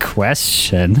great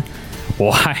question.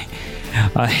 Why?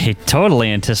 I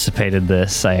totally anticipated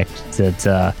this.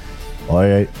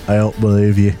 I don't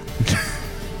believe you.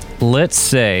 Let's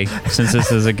say, since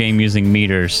this is a game using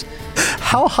meters,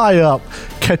 How high up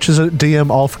catches a DM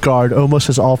off guard almost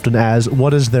as often as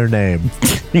what is their name?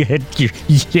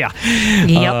 yeah.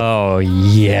 Yep. Oh,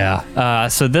 yeah.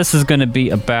 So this is going to be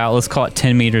about, let's call it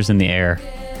 10 meters in the air.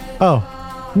 Oh,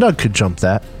 Nug could jump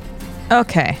that.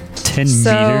 Okay. 10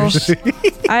 So- meters?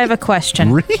 I have a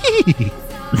question.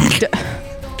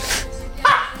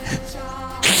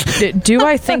 Do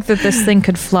I think that this thing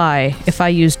could fly if I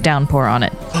used downpour on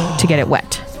it to get it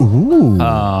wet? Ooh.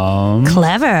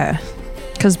 Clever.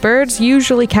 Because birds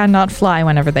usually cannot fly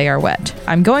whenever they are wet.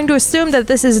 I'm going to assume that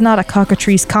this is not a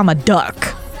cockatrice, duck.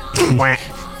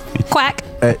 Quack.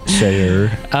 Sayer.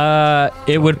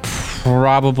 It would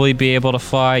probably be able to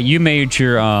fly. You made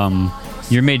your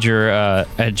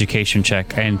education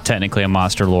check and technically a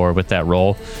monster lore with that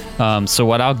roll. So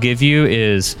what I'll give you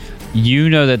is, you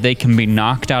know that they can be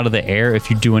knocked out of the air if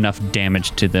you do enough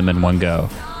damage to them in one go.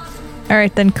 All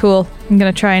right, then cool. I'm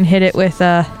going to try and hit it with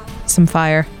some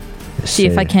fire. See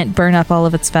if I can't burn up all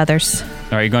of its feathers.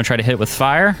 Are you going to try to hit it with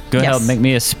fire? Go ahead and make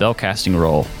me a spellcasting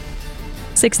roll.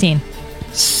 16.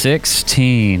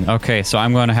 16. Okay, so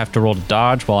I'm going to have to roll to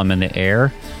dodge while I'm in the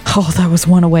air. Oh, that was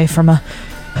one away from a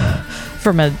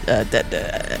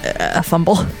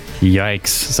fumble. Yikes.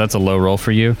 So that's a low roll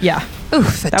for you. Yeah.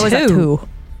 Oof, That was a 2.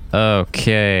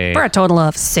 Okay. For a total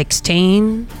of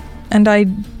 16. And I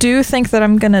do think that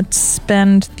I'm going to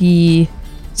spend the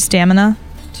stamina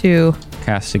to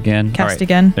Cast again. cast All right.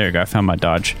 again. There you go. I found my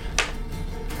dodge.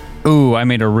 Ooh, I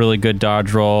made a really good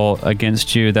dodge roll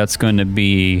against you. That's going to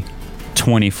be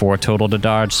 24 total to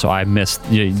dodge. So I missed.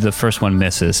 The first one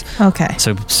misses. Okay.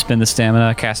 So spend the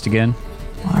stamina, cast again.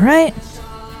 All right.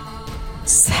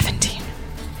 17.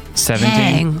 17.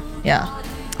 Dang. Yeah.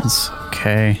 That's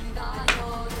okay.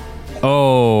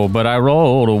 Oh, but I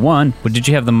rolled a 1. But did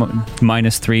you have the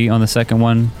 -3 on the second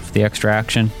one for the extra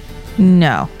action?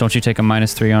 No. Don't you take a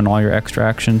 -3 on all your extra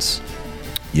actions?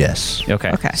 Yes.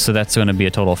 Okay. Okay. So that's going to be a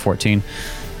total of 14.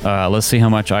 Let's see how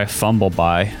much I fumble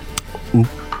by. Oop.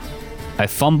 I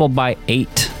fumble by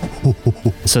 8.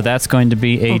 So that's going to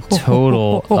be a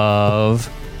total of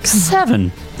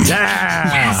 7.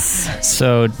 Yes.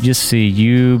 So just see,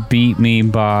 you beat me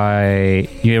by,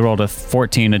 you rolled a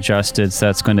 14 adjusted, so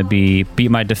that's going to be beat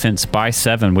my defense by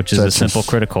 7, which is So a it's simple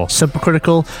critical. Simple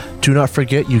critical. Do not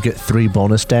forget you get 3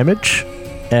 bonus damage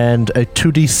and a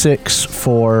 2d6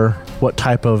 for what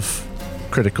type of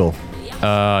critical?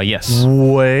 Yes.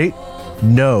 Wait.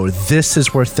 No, this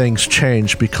is where things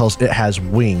change because it has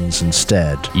wings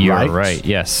instead. You're right.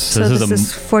 Yes. So this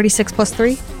is 46 plus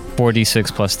 3? 46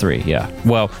 plus 3, yeah.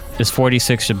 Well, is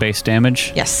 46 your base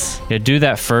damage? Yes. Yeah, do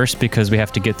that first because we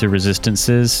have to get through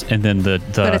resistances, and then the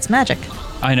But it's magic.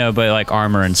 I know, but like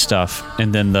armor and stuff,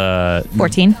 and then the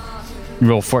 14.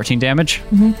 roll 14 damage.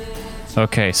 Mm-hmm.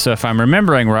 Okay, so if I'm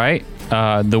remembering right,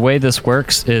 the way this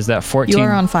works is that 14. You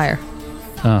are on fire.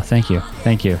 Oh, thank you.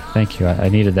 I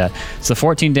needed that. So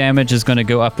 14 damage is going to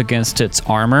go up against its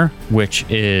armor, which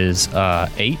is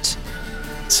 8.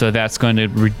 So that's going to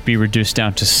be reduced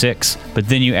down to 6. But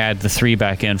then you add the 3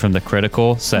 back in from the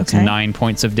critical. So that's 9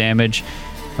 points of damage.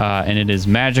 And it is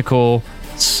magical.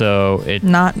 So it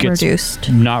Not gets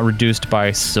reduced. Not reduced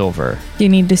by silver. Do you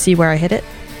need to see where I hit it?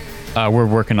 We're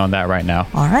working on that right now.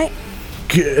 All right.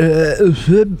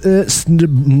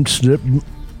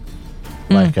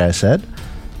 Like I said.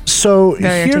 So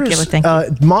Very here's articulate,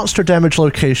 thank monster damage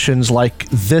locations like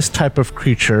this type of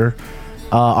creature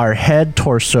are head,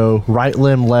 torso, right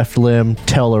limb, left limb,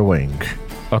 tail, or wing.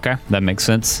 Okay, that makes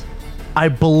sense. I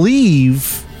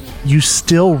believe you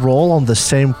still roll on the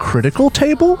same critical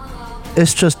table.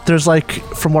 It's just there's like,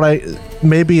 from what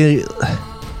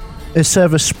instead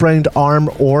of a sprained arm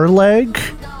or leg,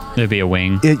 It'd be a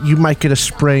wing. you might get a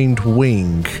sprained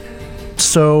wing.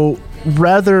 So so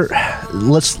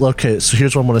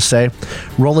here's what I'm going to say.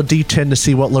 Roll a d10 to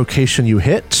see what location you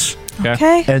hit,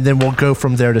 Okay. and then we'll go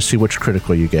from there to see which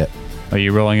critical you get. Are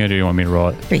you rolling it or do you want me to roll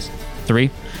it? 3. 3?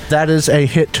 That is a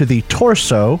hit to the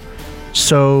torso.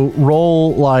 So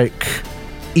roll like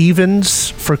evens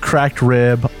for cracked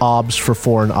rib, obs for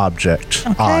foreign object.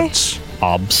 Okay. Odds.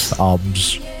 Obs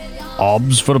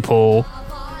for the pull.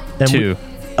 And 2.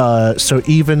 So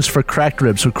evens for cracked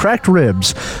ribs. So cracked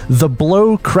ribs, the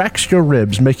blow cracks your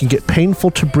ribs, making it painful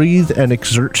to breathe and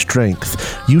exert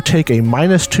strength. You take a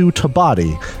 -2 to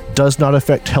body. Does not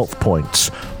affect health points,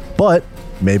 but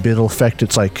maybe it'll affect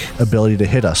its like ability to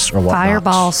hit us or whatnot.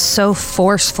 Fireball so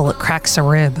forceful it cracks a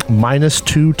rib.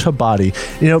 -2 to body.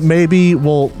 Maybe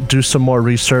we'll do some more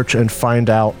research and find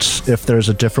out if there's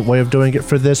a different way of doing it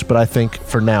for this, but I think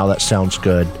for now that sounds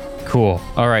good. Cool.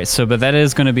 All right. So, but that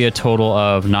is going to be a total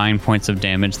of 9 points of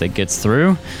damage that gets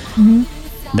through.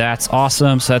 That's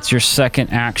awesome. So that's your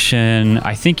second action.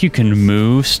 I think you can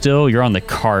move still. You're on the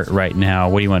cart right now.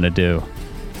 What do you want to do?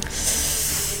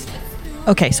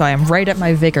 Okay, so I am right at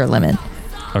my vigor limit,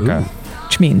 Okay.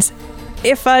 which means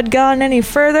if I'd gone any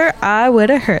further, I would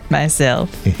have hurt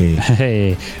myself.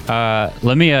 Hey,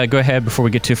 let me go ahead before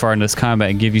we get too far into this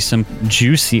combat and give you some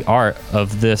juicy art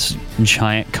of this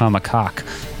giant cock.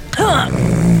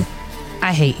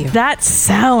 I hate you. That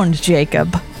sound,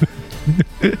 Jacob.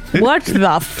 What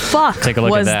the fuck Take a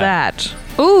look at was that.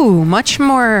 Ooh, much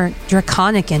more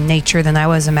draconic in nature than I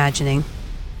was imagining.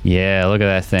 Yeah, look at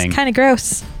that thing. Kind of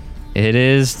gross. It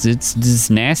is. It's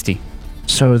nasty.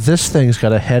 So this thing's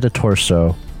got a head, a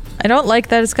torso. I don't like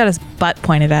that it's got his butt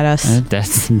pointed at us.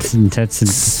 That's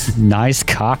a nice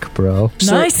cock, bro.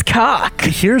 Nice cock.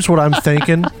 Here's what I'm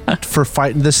thinking for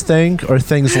fighting this thing or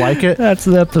things like it. That's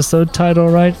the episode title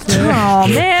right there. Oh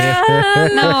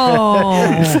man.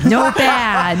 No,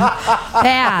 bad,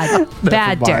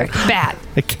 mind. Derek, bad.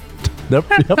 I can't. Nope.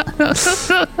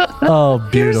 Oh,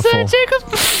 beautiful.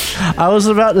 I was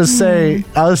about to say,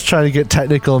 I was trying to get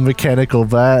technical and mechanical,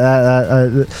 but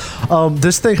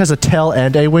this thing has a tail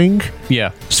and a wing.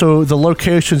 Yeah. So the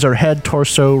locations are head,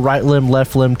 torso, right limb,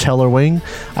 left limb, tail or wing.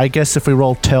 I guess if we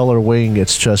roll tail or wing,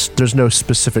 it's just, there's no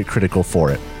specific critical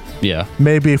for it. Yeah.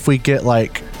 Maybe if we get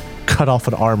like cut off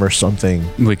an arm or something,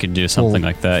 We could do something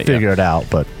like that. figure Yeah. it out.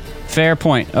 But Fair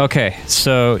point. Okay.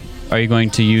 So, are you going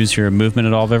to use your movement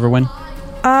at all, Everwin?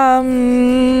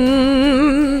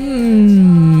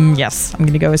 Yes, I'm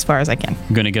gonna go as far as I can.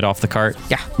 I'm going to get off the cart?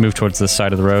 Yeah. Move towards this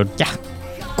side of the road? Yeah.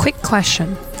 Quick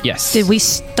question. Yes. Did we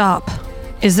stop?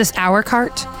 Is this our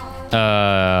cart?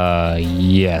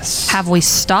 Yes. Have we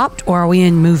stopped or are we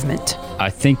in movement? I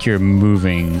think you're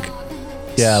moving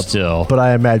yeah, still. but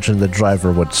I imagine the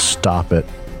driver would stop it.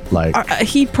 Like,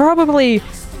 He'd probably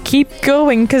keep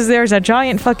going because there's a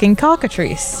giant fucking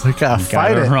cockatrice. we gotta fight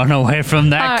Gotta it. run away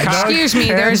from that cock. Excuse me,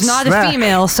 there's not smack. a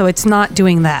female, so it's not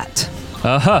doing that.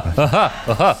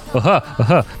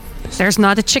 There's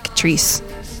not a chickatrice.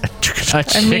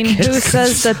 I mean, who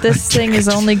says that this thing is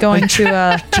only going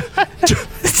to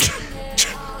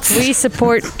we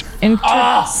support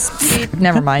interspeed?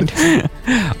 Never mind.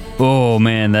 Oh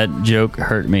man, that joke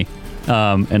hurt me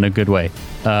in a good way.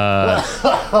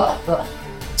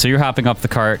 So you're hopping up the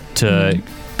cart to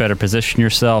better position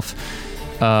yourself.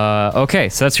 Okay,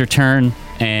 so that's your turn.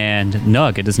 And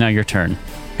Nug, it is now your turn.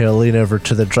 He'll lean over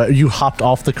to the driver. You hopped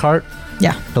off the cart?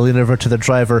 Yeah. He'll lean over to the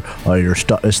driver. Oh, you're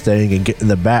start this thing and get in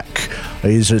the back.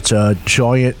 It's a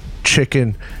giant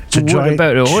chicken. It's a What giant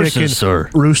about the horses, chicken sir?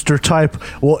 rooster type.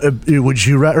 Well, would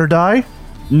you rather die?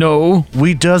 No.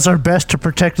 We does our best to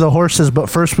protect the horses, but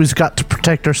first we've got to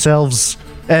protect ourselves.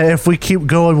 And if we keep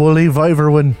going, we'll leave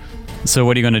Everwin. So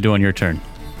what are you going to do on your turn?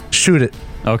 Shoot it.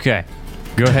 Okay.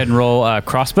 Go ahead and roll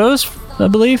crossbows, I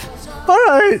believe. All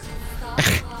right.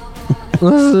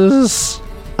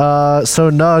 So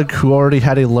Nug, who already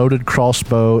had a loaded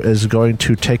crossbow, is going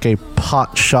to take a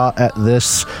pot shot at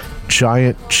this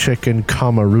giant chicken,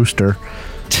 rooster.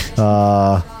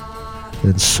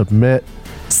 And submit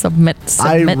Submit.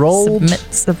 rolled-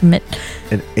 Submit.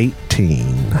 an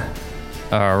 18.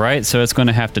 All right, so it's going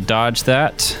to have to dodge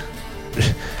that.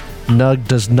 Nug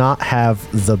does not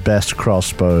have the best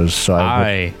crossbows, so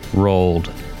I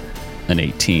rolled an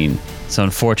 18. So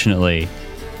unfortunately,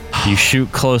 you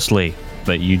shoot closely,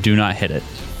 but you do not hit it.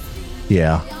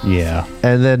 yeah. Yeah.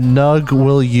 And then Nug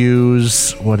will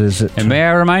use, what is it? And may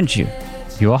I remind you,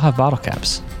 you all have bottle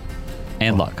caps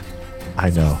and luck.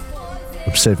 I know.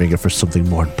 I'm saving it for something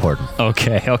more important.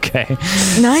 Okay.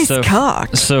 Nice So-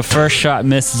 cock. So first shot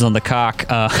misses on the cock.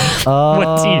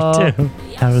 What do you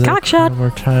do? Cock shot.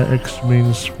 X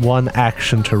means one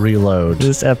action to reload.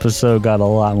 This episode got a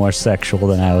lot more sexual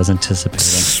than I was anticipating.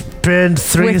 Spend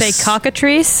 3. With a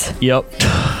cockatrice? Yep.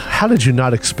 How did you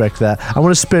not expect that? I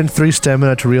want to spend 3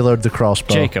 stamina to reload the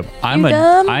crossbow. Jacob, I'm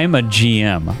dumb? a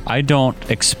GM. I don't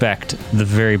expect the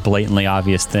very blatantly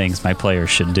obvious things my players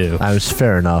should do. I was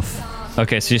fair enough.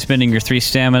 Okay, so you're spending your 3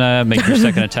 stamina, make your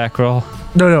second attack roll.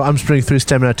 No, I'm spending 3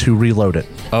 stamina to reload it.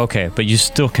 Okay, but you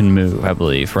still can move, I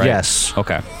believe, right? Yes.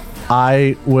 Okay.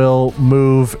 I will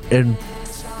move in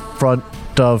front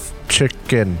of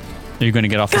chicken. You're going to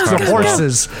get off the The cart as well.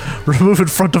 horses. Move in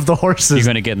front of the horses. You're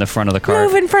going to get in the front of the cart.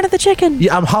 Move in front of the chicken.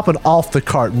 Yeah, I'm hopping off the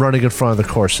cart and running in front of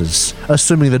the horses,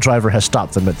 assuming the driver has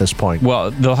stopped them at this point.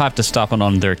 Well, they'll have to stop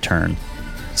on their turn.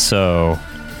 So,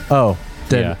 Oh,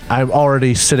 then I'm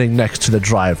already sitting next to the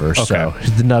driver, so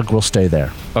the Nug will stay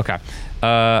there. Okay.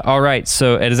 All right.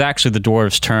 So it is actually the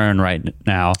dwarves' turn right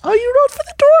now. Oh, you rode for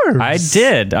the dwarves. I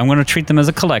did. I'm going to treat them as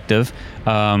a collective.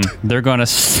 They're going to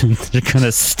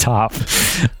stop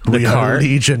the Are cart.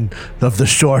 Legion of the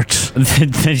Short.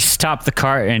 They stop the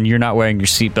cart, and you're not wearing your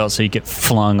seatbelt, so you get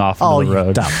flung off into the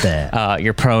road. Stop that.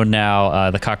 You're prone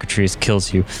now. The cockatrice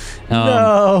kills you.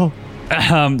 No.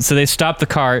 So they stop the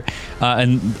cart,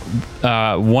 and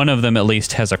one of them at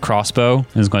least has a crossbow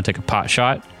and is going to take a pot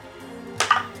shot.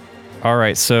 All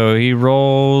right, so he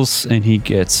rolls and he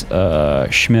gets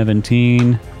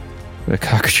Schmeventeen. The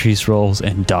cockatrice rolls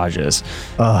and dodges.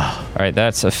 All right,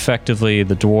 that's effectively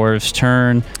the dwarves'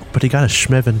 turn. But he got a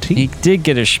Schmeventeen. He did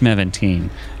get a Schmeventeen.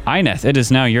 Eineth, it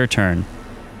is now your turn.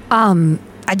 I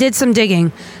did some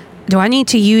digging. Do I need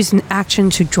to use an action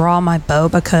to draw my bow?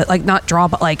 Because, like, not draw,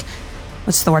 but like,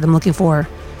 what's the word I'm looking for?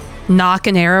 Knock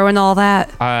an arrow and all that?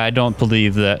 I don't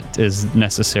believe that is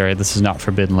necessary. This is not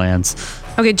Forbidden Lands.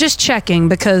 Okay, just checking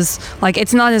because, like,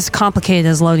 it's not as complicated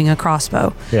as loading a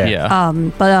crossbow. Yeah.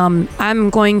 But I'm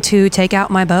going to take out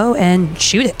my bow and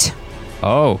shoot it.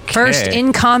 Okay. First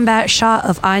in combat shot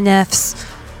of Eineth's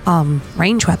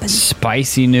range weapon.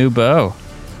 Spicy new bow.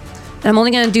 And I'm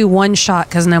only going to do one shot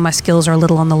because now my skills are a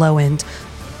little on the low end.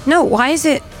 No, why is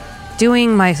it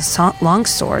doing my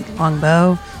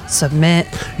longbow? Submit.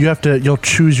 You'll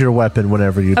choose your weapon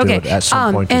whenever you do it at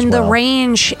some point as and well. the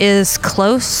range is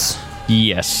close.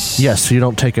 Yes. Yes, so you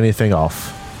don't take anything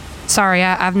off. Sorry,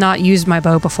 I've not used my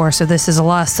bow before, so this is a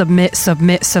lot of submit.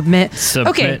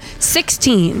 Okay,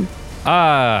 16.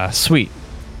 Sweet.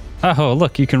 Oh,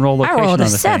 look, you can roll location I rolled on a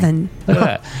the 7. Thing. Look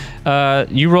at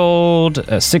that. You rolled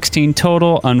a 16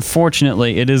 total.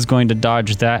 Unfortunately, it is going to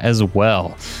dodge that as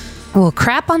well. Well,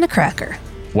 crap on the cracker.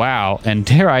 Wow. And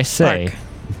dare I say,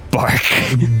 bark.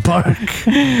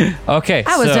 Okay.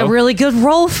 That was a really good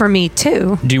roll for me,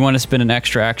 too. Do you want to spend an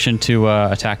extra action to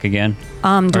attack again?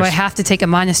 Do I have to take a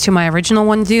minus to my original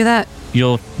one to do that?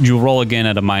 You'll roll again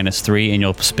at a -3, and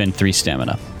you'll spend 3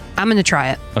 stamina. I'm going to try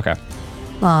it. Okay.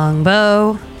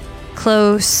 Longbow,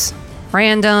 close,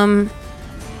 random,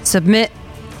 submit.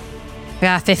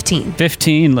 Yeah, 15.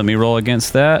 15. Let me roll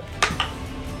against that.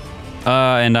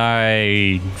 And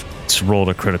I rolled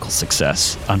a critical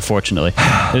success, unfortunately.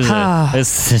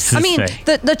 This is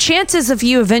the chances of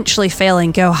you eventually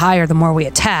failing go higher the more we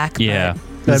attack. Yeah.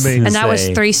 And that was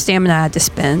 3 stamina I had to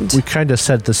spend. We kind of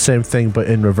said the same thing, but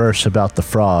in reverse about the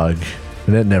frog,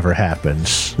 and it never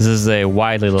happens. This is a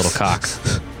wily little cock.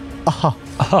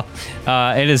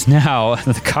 It is now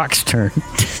the cock's turn.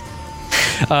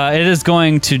 It is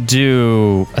going to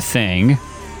do a thing.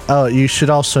 Oh, you should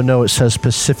also know it says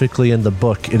specifically in the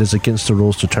book it is against the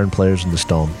rules to turn players into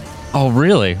stone. Oh,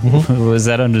 really? Mm-hmm. Was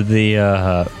that under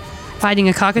the... Fighting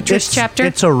a cockatrice chapter?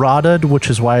 It's errated, which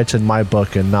is why it's in my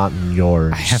book and not in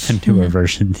yours. I have a newer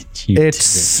version than you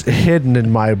It's hidden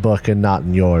in my book and not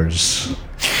in yours.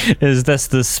 Is this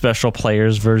the special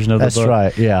players version of the book? That's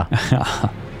right, yeah.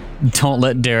 Don't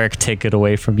let Derek take it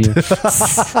away from you.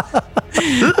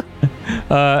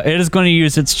 It is going to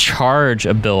use its charge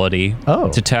ability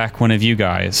to attack one of you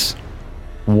guys.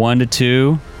 1 to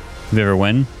 2,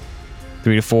 Viverwin.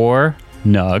 3 to 4,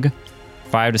 Nug.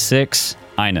 5 to 6,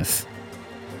 Eineth.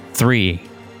 3.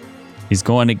 He's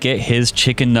going to get his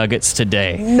chicken nuggets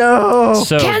today. No!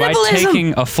 So by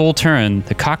taking a full turn,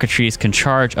 the cockatrice can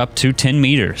charge up to 10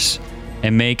 meters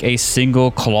and make a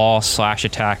single claw slash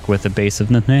attack with a base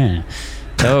of Okay.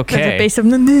 There's a base of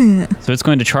So it's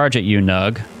going to charge at you,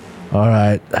 Nug. All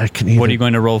right, I can either What are you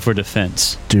going to roll for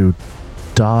defense? do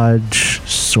dodge,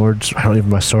 swords. I don't even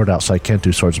have my sword out, so I can't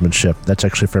do swordsmanship. That's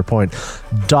actually a fair point.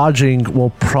 Dodging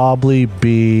will probably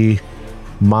be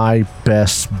my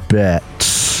best bet.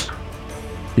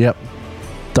 Yep,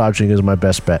 dodging is my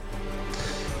best bet.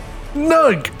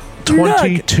 Nug!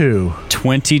 22.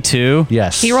 22?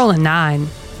 Yes. He rolled a 9.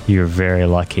 You're very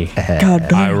lucky.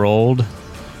 God I rolled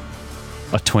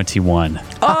a 21.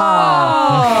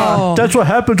 That's what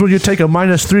happens when you take a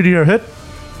 -3 to your hit.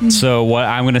 So what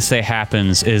I'm going to say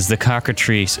happens is the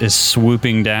cockatrice is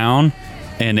swooping down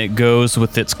and it goes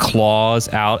with its claws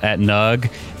out at Nug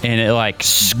and it like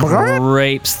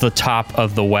scrapes the top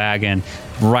of the wagon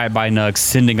right by Nug,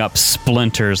 sending up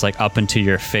splinters like up into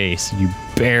your face. You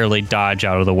barely dodge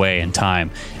out of the way in time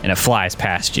and it flies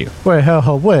past you. Wait,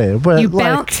 You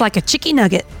bounce like a chicky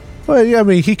nugget. Well, yeah, I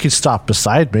mean, he could stop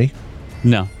beside me.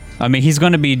 No. I mean, he's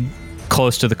going to be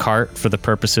close to the cart for the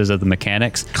purposes of the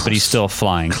mechanics, but he's still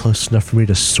flying. Close enough for me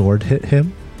to sword hit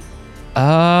him?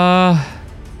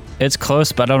 It's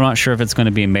close, but I'm not sure if it's going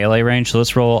to be melee range. So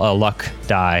let's roll a luck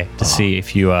die to see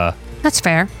if you That's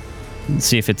fair.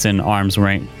 See if it's in arm's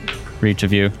reach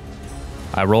of you.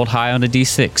 I rolled high on a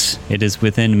d6. It is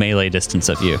within melee distance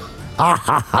of you.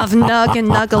 Of Nug and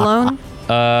Nug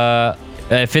alone?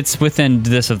 If it's within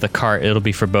this of the cart, it'll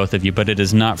be for both of you, but it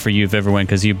is not for you, Viverwin,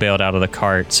 because you bailed out of the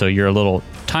cart, so you're a little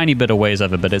tiny bit of ways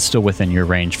of it, but it's still within your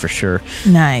range for sure.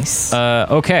 Nice.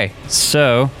 Okay,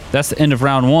 so that's the end of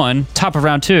round 1. Top of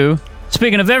round 2.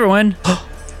 Speaking of Viverwin,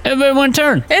 Viverwin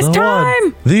turn. It's The time.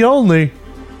 one, the only.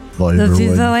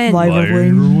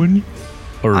 Wyvern.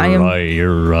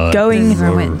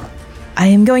 I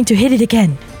am going to hit it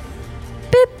again.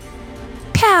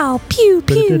 Pow, pew,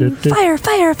 pew. Fire,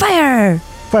 fire, fire.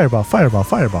 Fireball, fireball,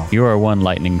 fireball. You are one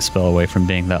lightning spell away from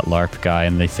being that LARP guy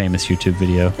in the famous YouTube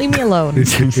video. Leave me alone.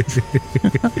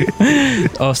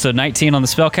 Oh, so 19 on the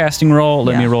spellcasting roll.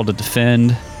 Let me roll to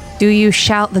defend. Do you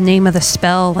shout the name of the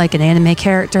spell like an anime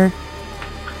character?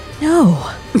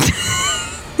 No.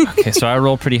 Okay, so I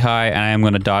rolled pretty high, and I am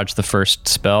going to dodge the first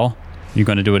spell. You're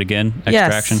going to do it again?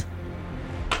 Extraction? Yes.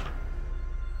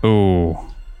 Ooh.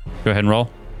 Go ahead and roll.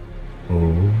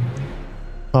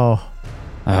 Oh.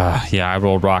 Yeah, I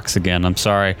rolled rocks again. I'm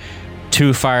sorry.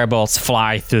 2 firebolts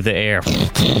fly through the air.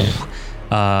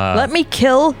 Let me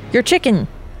kill your chicken.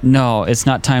 No, it's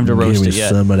not time to roast Give it me yet.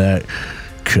 some of that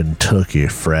Kentucky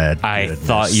fried I goodness.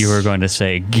 thought you were going to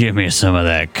say, give me some of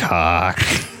that cock.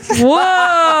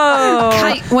 Whoa.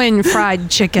 Kite wind fried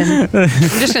chicken. I'm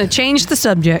just going to change the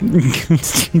subject.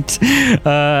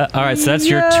 All right, so that's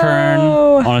your turn.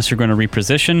 Unless you're going to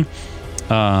reposition.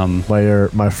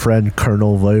 My friend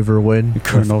Colonel Waverwin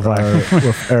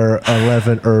with our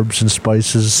 11 herbs and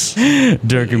spices.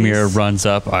 Durgamir runs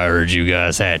up. I heard you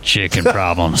guys had chicken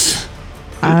problems.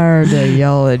 I heard that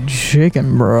y'all had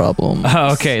chicken problem.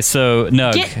 Okay, so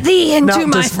Nug. Get thee into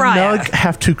my does fryer. Nug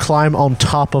have to climb on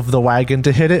top of the wagon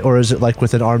to hit it, or is it like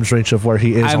within arm's reach of where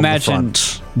he is I on imagine the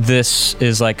front? this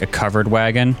is like a covered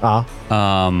wagon.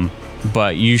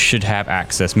 But you should have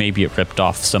access. Maybe it ripped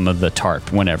off some of the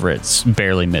tarp whenever it's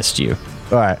barely missed you.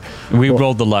 All right. We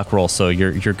rolled the luck roll, so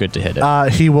you're good to hit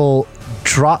it. He will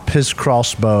drop his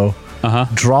crossbow,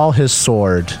 draw his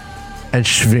sword, and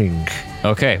swing.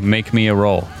 Okay, make me a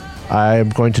roll. I am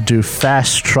going to do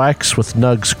fast strikes with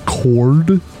Nug's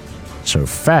cord. So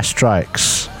fast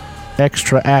strikes.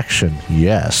 Extra action.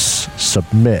 Yes.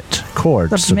 Submit.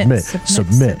 Cord. Submit.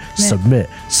 Submit.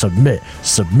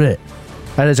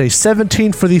 That is a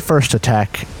 17 for the first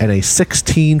attack and a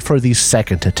 16 for the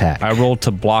second attack. I rolled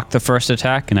to block the first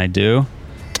attack, and I do.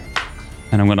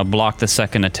 And I'm going to block the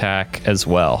second attack as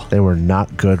well. They were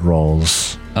not good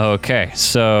rolls. Okay,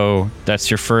 so that's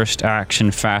your first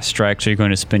action, fast strike. So you're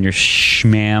going to spin your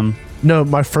shmam. No,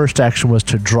 my first action was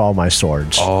to draw my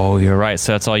swords. Oh, you're right.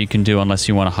 So that's all you can do unless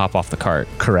you want to hop off the cart.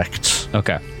 Correct.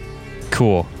 Okay,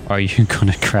 cool. Are you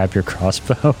going to grab your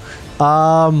crossbow?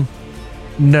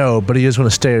 No, but he is going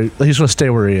to stay. He's going to stay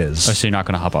where he is. Oh, so you're not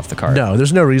going to hop off the cart? No,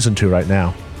 there's no reason to right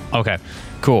now. Okay,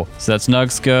 cool. So that's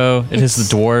Nug's go. It is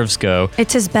the dwarves' go.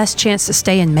 It's his best chance to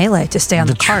stay in melee, to stay on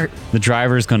the cart. The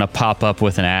driver's going to pop up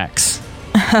with an axe.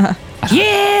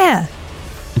 Yeah!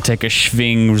 And take a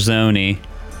Schwing Zoni.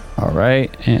 All right,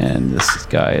 and this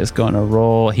guy is going to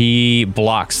roll. He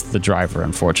blocks the driver,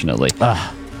 unfortunately.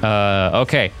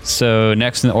 Okay, so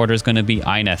next in the order is going to be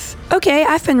Eineth. Okay,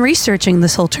 I've been researching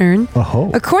this whole turn.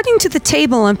 Oh. According to the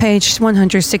table on page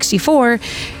 164,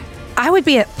 I would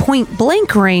be at point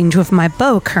blank range with my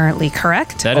bow currently,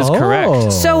 correct? That is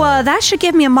correct. So that should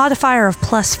give me a modifier of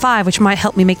 +5, which might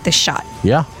help me make this shot.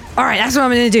 Yeah. All right, that's what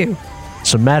I'm going to do.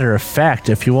 As a matter of fact,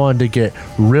 if you wanted to get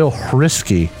real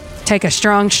risky, Take a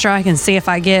strong strike and see if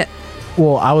I get...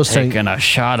 well, I was saying Taking a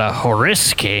shot of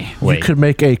Horisky. you could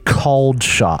make a called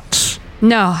shot.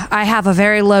 No, I have a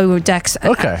very low dex.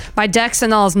 Okay. My dex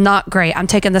and all is not great. I'm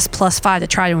taking this +5 to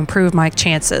try to improve my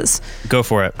chances. Go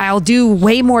for it. I'll do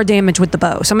way more damage with the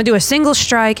bow. So I'm going to do a single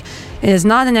strike. It is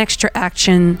not an extra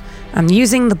action. I'm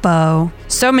using the bow.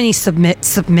 So many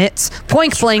submits.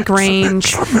 Point blank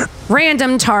range.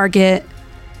 Random target.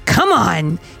 Come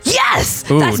on. Yes!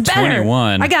 Ooh, That's better.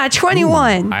 21. I got a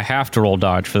 21. I have to roll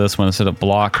dodge for this one instead of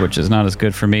block, which is not as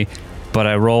good for me. But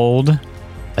I rolled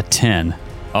a 10.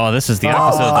 Oh, this is the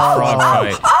opposite of the frog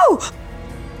fight. Oh!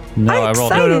 No, I'm I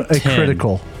rolled excited. A 10.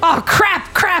 critical. Oh, crap.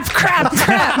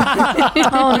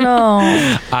 Oh no.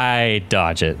 I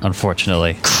dodge it,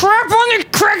 unfortunately. Crap on the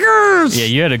crackers! Yeah,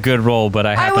 you had a good roll, but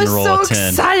I I happened was to roll so a 10.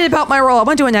 excited about my roll. I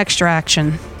want to do an extra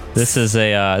action. This is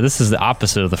the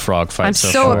opposite of the frog fight. I'm so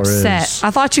so far. upset. is.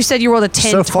 I thought you said you rolled a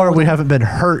 10 So far, total. we haven't been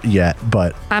hurt yet,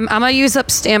 but I'm going to use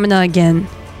up stamina again.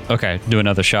 Okay, do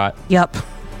another shot. Yep.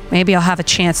 Maybe I'll have a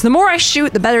chance. The more I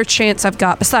shoot, the better chance I've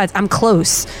got. Besides, I'm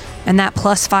close. And that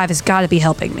 +5 has got to be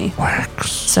helping me.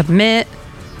 Wax. Submit,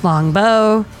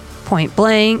 longbow, point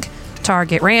blank,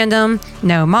 target random,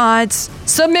 no mods.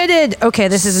 Submitted. Okay,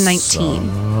 this is a 19.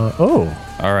 Oh.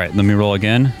 All right, let me roll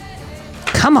again.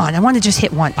 Come on, I want to just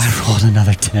hit once. I rolled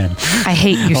another 10. I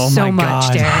hate you Oh so my much,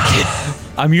 God. Derek.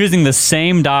 I'm using the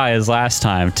same die as last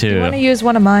time, too. You want to use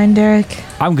one of mine, Derek?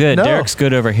 I'm good. No. Derek's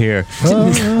good over here.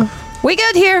 We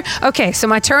good here? Okay, so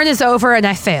my turn is over and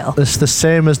I fail. It's the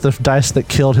same as the dice that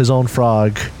killed his own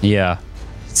frog. Yeah.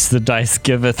 It's the dice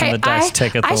giveth and the dice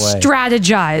taketh I away.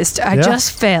 strategized. I Yeah.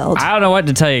 just failed. I don't know what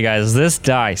to tell you guys. This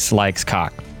dice likes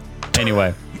cock.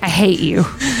 Anyway, I hate you.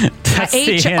 that's hate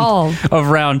the you end all. of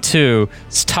round 2.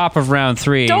 It's top of round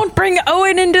 3. Don't bring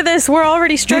Owen into this. We're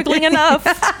already struggling enough.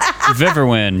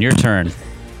 Viverwin, your turn.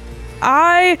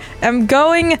 I am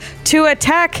going to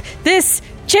attack this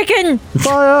chicken.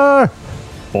 Fire!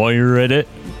 Fire at it.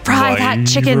 Fry that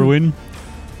chicken. Viverwin.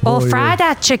 Oh, fry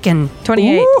that chicken.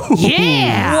 28.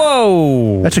 Yeah.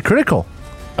 Whoa. That's a critical.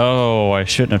 Oh, I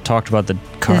shouldn't have talked about the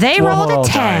card. They rolled hold a on.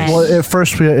 10. Well, at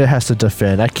first it has to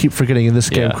defend. I keep forgetting in this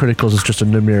game, Yeah. criticals is just a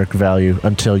numeric value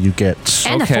until you get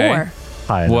and okay. a 4.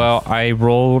 high enough. Well, I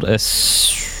rolled a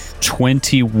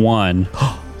 21.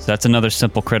 So that's another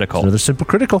simple critical. Another simple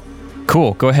critical.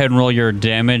 Cool. Go ahead and roll your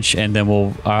damage, and then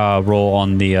we'll roll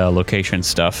on the location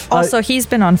stuff. Also, he's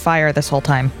been on fire this whole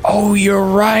time. Oh, you're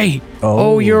right.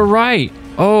 Oh, you're right.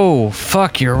 Oh,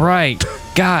 fuck, you're right.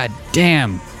 God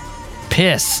damn.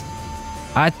 Piss.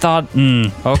 I thought,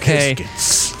 okay.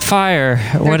 Fire.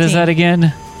 What is 13. that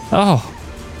again? Oh.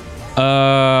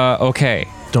 Okay.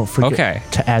 Don't forget Okay.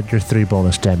 to add your 3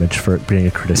 bonus damage for it being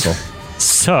a critical.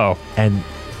 So, And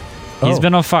he's oh,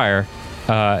 been on fire,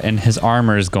 and his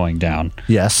armor is going down.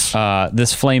 yes.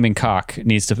 This flaming cock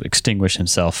needs to extinguish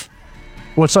himself.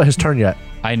 Well, it's not his turn yet.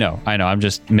 I know. I'm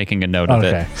just making a note of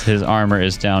Okay. it. His armor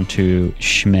is down to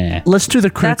schmeh. Let's do the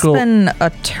That's critical. been a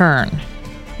turn.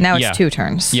 Now it's Yeah. 2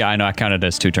 turns. Yeah, I know. I counted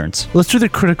as 2 turns. Let's do the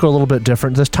critical a little bit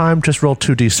different this time. Just roll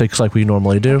 2d6 like we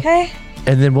normally do, Okay.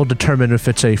 and then we'll determine if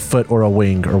it's a foot or a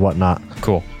wing or whatnot.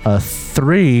 Cool.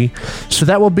 3. So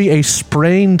that will be a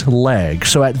sprained leg.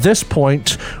 So at this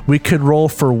point, we could roll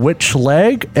for which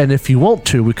leg, and if you want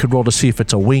to, we could roll to see if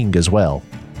it's a wing as well.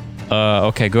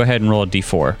 Okay, go ahead and roll a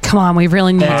d4. Come on, we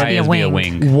really need to Try be a as wing.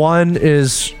 wing. 1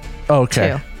 is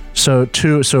okay. 2. So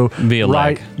 2. So Be a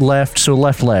right, leg. left. So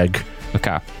left leg.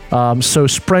 Okay. So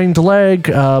sprained leg,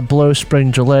 blow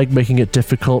sprained your leg, making it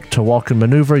difficult to walk and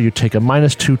maneuver. You take a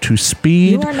 -2 to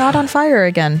speed. You are not on fire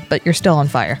again, but you're still on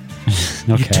fire.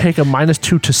 You Okay. take a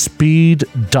 -2 to speed,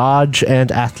 dodge,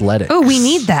 and athletics. Oh, we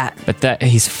need that. But that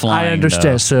he's flying. I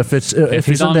understand. though. So if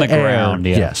he's on in the the, air, ground,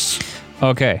 yeah. yes.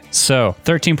 Okay, so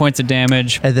 13 points of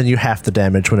damage. And then you half the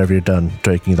damage whenever you're done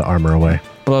taking the armor away.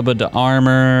 Blah the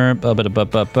armor.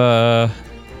 Blah.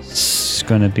 It's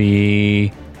gonna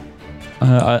be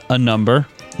a number.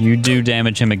 You do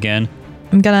damage him again.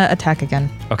 I'm going to attack again.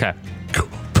 Okay.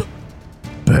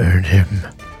 Burn him.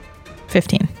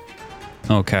 15.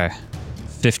 Okay.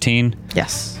 15.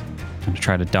 Yes. I'm gonna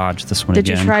try to dodge this one Did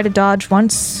again. you try to dodge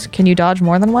once? Can you dodge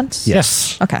more than once?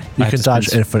 Yes. Okay. You I have can to dodge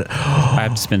spend- infinite. I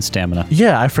have to spend stamina.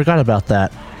 Yeah, I forgot about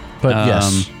that. But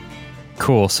yes.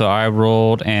 Cool. So I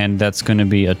rolled, and that's going to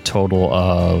be a total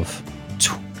of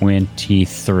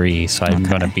 23. So I'm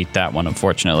going to beat that one,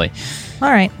 unfortunately. All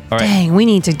right. All right. Dang, we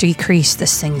need to decrease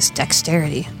this thing's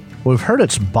dexterity. We've heard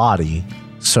its body,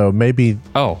 so maybe.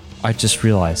 Oh, I just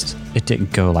realized it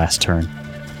didn't go last turn.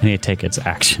 I need to take its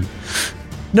action.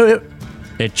 No,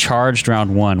 It charged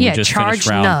round 1. Yeah, We just charged finished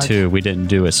round Nug. 2. We didn't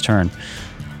do its turn.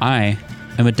 I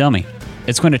am a dummy.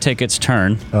 It's going to take its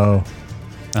turn. Oh.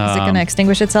 Is it going to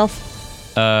extinguish itself?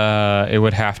 It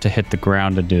would have to hit the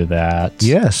ground to do that.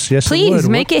 Yes, yes. Please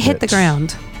would, make it hit the wouldn't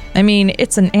ground. I mean,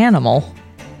 it's an animal.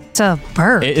 It's a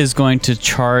bird. It is going to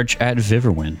charge at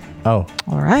Viverwin. Oh.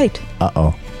 All right.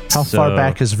 Uh-oh. How So- far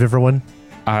back is Viverwin?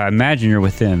 I imagine you're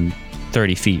within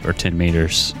 30 feet or 10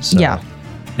 meters. So Yeah.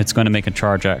 It's going to make a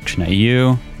charge action at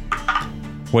you.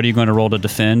 What are you going to roll to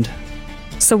defend?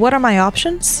 So what are my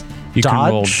options? You can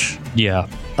roll. Dodge? Yeah.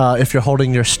 If you're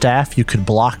holding your staff, you could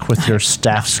block with your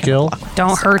staff skill.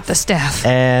 Don't hurt the staff.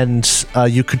 And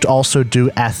you could also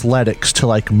do athletics to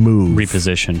like move.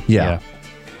 Reposition. Yeah.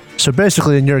 So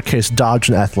basically, in your case, dodge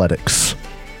and athletics.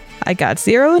 I got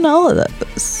 0 in all of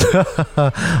those.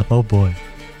 Oh boy.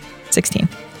 16.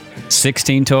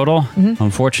 16 total.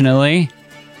 Unfortunately,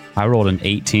 I rolled an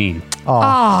 18.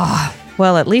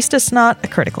 Well, at least it's not a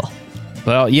critical.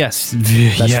 Well, yes.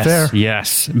 That's fair.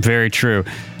 Yes. Very true.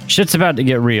 Shit's about to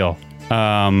get real.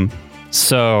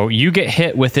 So you get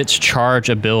hit with its charge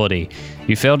ability.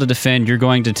 You fail to defend, you're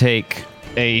going to take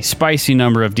a spicy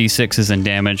number of d6s in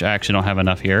damage. I actually don't have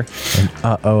enough here.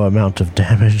 Uh-oh amount of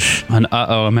damage. An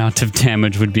amount of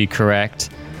damage would be correct.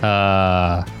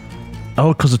 Oh,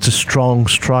 because it's a strong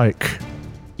strike.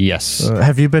 Yes.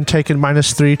 Have you been taking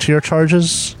 -3 to your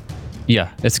charges? Yeah,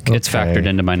 it's factored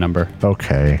into my number.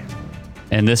 Okay.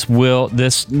 And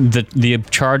the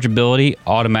charge ability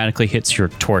automatically hits your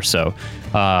torso.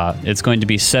 It's going to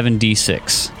be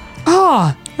 7d6.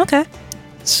 Oh, okay.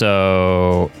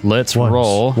 So let's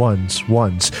roll.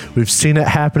 Ones. We've seen it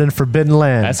happen in Forbidden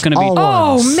Lands. That's going to be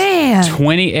Oh, man.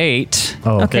 28.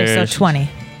 Oh, Okay, so 20.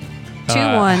 2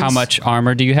 ones. How much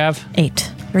armor do you have?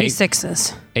 8. 3 8.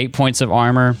 sixes. 8 points of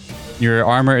armor. Your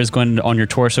armor on your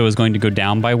torso is going to go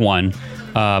down by 1,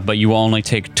 but you will only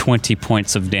take 20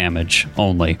 points of damage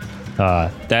only.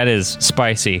 That is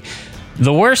spicy.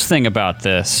 The worst thing about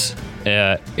this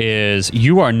is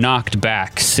you are knocked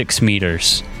back 6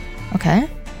 meters. Okay.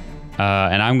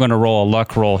 And I'm going to roll a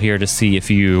luck roll here to see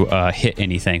if you hit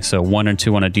anything. So 1 and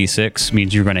 2 on a d6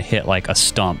 means you're going to hit like a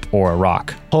stump or a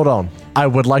rock. Hold on. I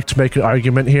would like to make an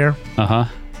argument here. Uh-huh.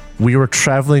 We were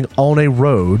traveling on a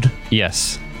road.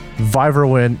 Yes.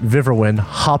 Viverwin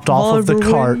hopped off of the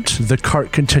cart. The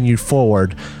cart continued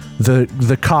forward.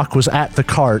 The cock was at the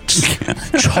cart,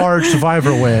 charged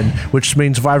Viverwin, which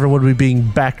means Viverwin would be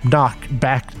being knocked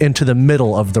back into the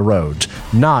middle of the road,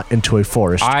 not into a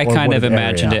forest. I or kind of wooded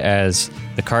imagined area. it as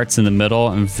the cart's in the middle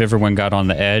and Viverwin got on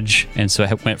the edge, and so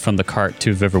it went from the cart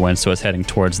to Viverwin, so it's heading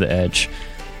towards the edge.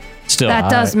 Still, That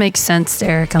does make sense,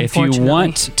 Derek, if you unfortunately.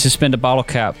 want to spend a bottle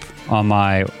cap on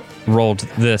my rolled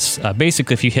this,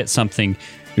 basically if you hit something,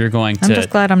 you're going I'm to... just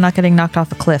glad I'm not getting knocked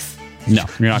off a cliff. No,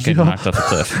 you're not getting knocked off a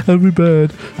cliff. That'd be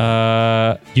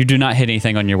bad. You do not hit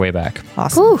anything on your way back.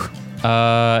 Awesome. Ooh.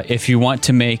 If you want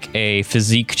to make a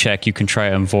physique check, you can try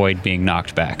and avoid being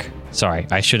knocked back. Sorry,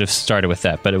 I should have started with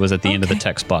that, but it was at the end of the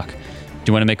text block. Do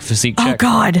you want to make a physique Oh, check?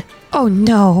 God. Oh,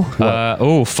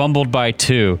 no. Fumbled by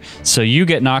 2. So you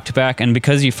get knocked back, and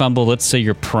because you fumble, let's say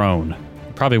you're prone.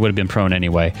 Probably would have been prone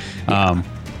anyway.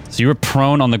 So you were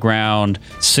prone on the ground,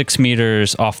 6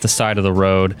 meters off the side of the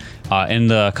road, in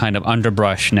the kind of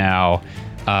underbrush now,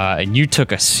 and you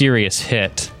took a serious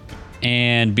hit.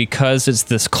 And because it's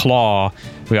this claw,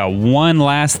 we got one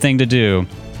last thing to do,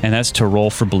 and that's to roll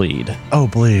for bleed. Oh,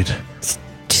 bleed.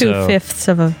 2/5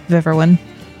 of a Viverwin.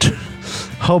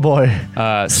 Oh, boy.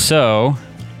 So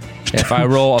if I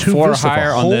roll a 4 or 2/5 of a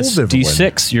higher on whole this Viverwin.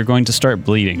 d6, you're going to start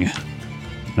bleeding.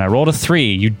 And I rolled a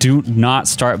 3. You do not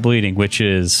start bleeding, which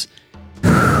is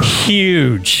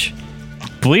huge.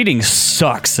 Bleeding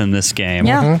sucks in this game.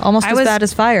 Yeah, almost I as was- bad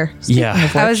as fire. Yeah. Speaking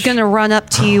of I was which. going to run up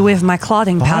to you with my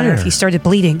clotting powder if Fire. you started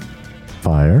bleeding.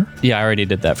 Fire. Yeah, I already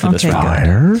did that for this Okay.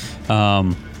 round. Fire.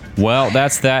 Well,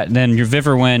 that's that. And then your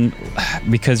Viverwin,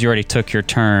 because you already took your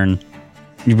turn,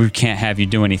 we can't have you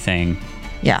do anything.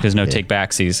 Yeah. There's no take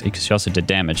backsies because you also did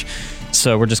damage.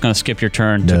 So we're just going to skip your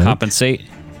turn to Nug. compensate.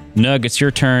 Nug, it's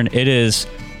your turn. It is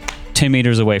 10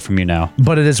 meters away from you now.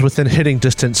 But it is within hitting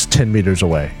distance 10 meters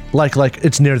away. Like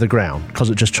it's near the ground because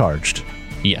it just charged.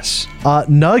 Yes.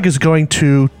 Nug is going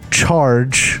to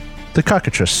charge the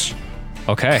cockatrice.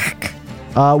 Okay.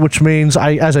 Which means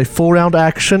as a full round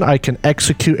action, I can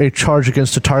execute a charge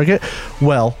against a target.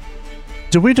 Well,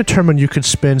 did we determine you could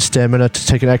spend stamina to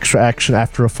take an extra action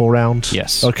after a full round?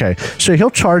 Yes. Okay, so he'll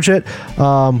charge it.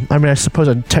 I suppose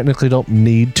I technically don't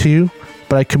need to,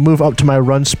 but I can move up to my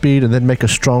run speed and then make a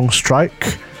strong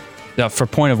strike. Now, for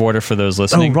point of order for those Oh,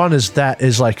 listening, run is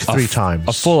like 3 times.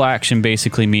 a full action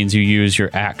basically means you use your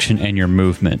action and your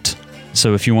movement.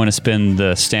 So if you want to spend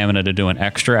the stamina to do an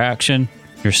extra action,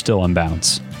 you're still in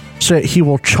bounds. So he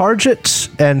will charge it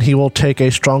and he will take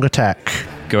a strong attack.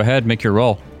 Go ahead, make your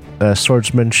roll.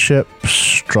 Swordsmanship,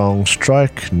 strong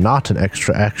strike, not an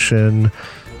extra action.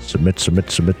 Submit.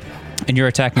 And you're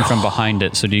attacking from behind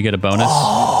it, so do you get a bonus?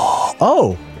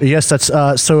 Oh, yes, that's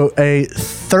so a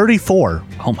 34.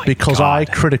 Oh my because God. I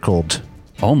criticaled.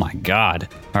 Oh my god.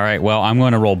 All right, well, I'm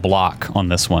going to roll block on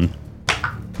this one.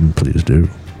 Please do.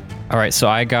 All right,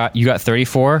 so you got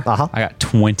 34. Uh-huh. I got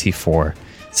 24.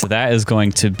 So that is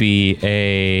going to be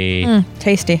a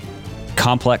Tasty.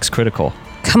 complex critical.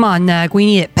 Come on, Nug. We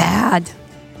need it bad.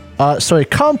 So a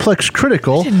complex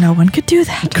critical. Didn't know one could do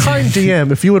that. Kind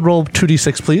DM, if you would roll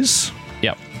 2d6, please.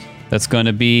 Yep. That's going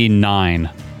to be 9.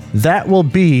 That will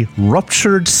be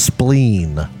ruptured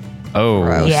spleen. Oh.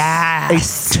 A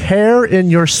Yes. tear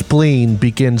in your spleen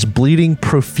begins bleeding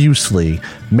profusely,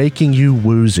 making you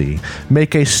woozy.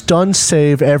 Make a stun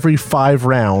save every 5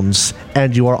 rounds,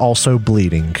 and you are also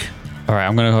bleeding. All right,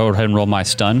 I'm going to go ahead and roll my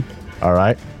stun. All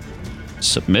right.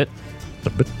 Submit.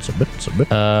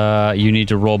 Submit. You need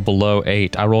to roll below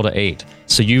 8. I rolled an 8.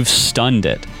 So you've stunned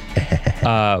it.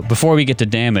 Before we get to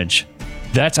damage,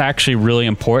 that's actually really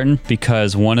important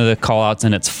because one of the callouts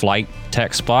in its flight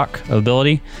text block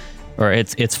ability, or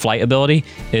its flight ability,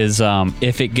 is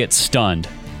if it gets stunned,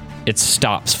 it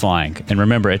stops flying. And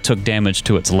remember, it took damage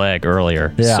to its leg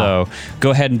earlier. Yeah. So go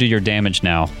ahead and do your damage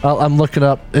now. I'm looking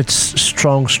up. Its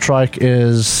strong strike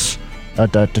is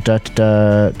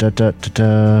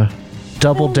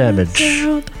double damage.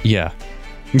 Yeah.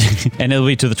 And it'll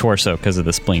be to the torso because of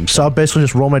the spleen. So I'll basically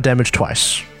just roll my damage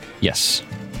twice. Yes.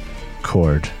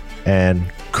 Cord and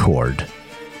cord.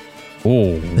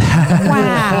 Oh.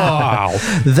 Wow.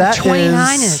 That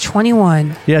 29 is, and a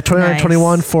 21. Yeah, 29, Nice.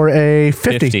 21 for a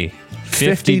 50.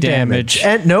 50 damage.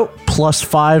 And nope, plus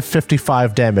 5,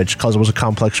 55 damage because it was a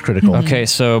complex critical. Okay,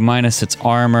 so minus its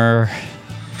armor.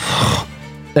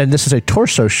 And this is a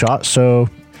torso shot, so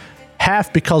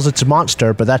half because it's a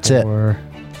monster, but that's it. Or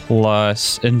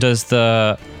plus, and does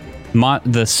the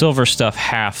silver stuff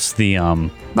halves the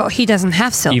But he doesn't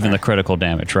have silver. even the critical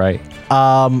damage, right?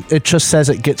 It just says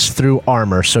it gets through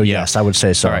armor, so Yeah. yes, I would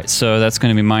say so. All right, so that's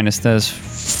going to be minus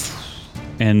this,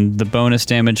 and the bonus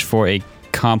damage for a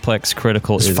complex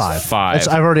critical It's is 5. 5.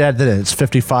 I've already added it in. It's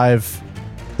 55,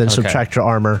 then Okay. subtract your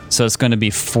armor. So it's going to be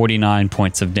 49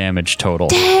 points of damage total.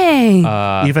 Dang.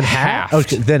 Even half? halved.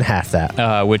 Okay, then half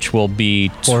that. Which will be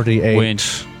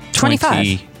 48.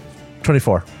 25.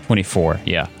 24. 24,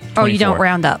 yeah. oh, you don't 24.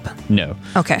 round up. No.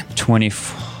 Okay.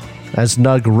 24. As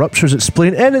Nug ruptures its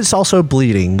spleen, and it's also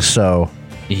bleeding, so...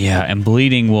 Yeah, and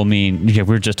bleeding will mean, we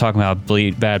were just talking about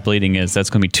how bad bleeding is. That's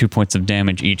going to be 2 points of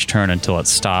damage each turn until it's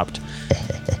stopped.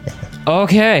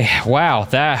 Okay, wow,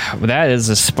 that is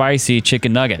a spicy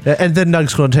chicken nugget. And then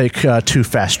Nug's going to take 2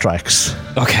 fast strikes.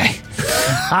 Okay.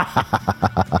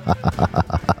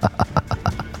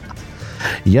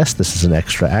 Yes, this is an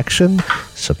extra action.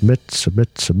 Submit.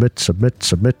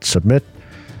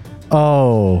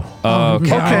 Oh.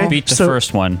 Okay, Okay, beat the so-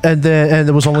 first one. And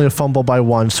there was only a fumble by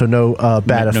 1, so no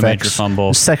bad No effects. major fumble.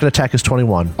 The second attack is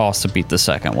 21. Also beat the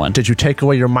second one. Did you take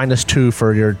away your -2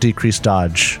 for your decreased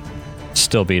dodge?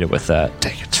 Still beat it with that.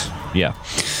 Dang it. Yeah.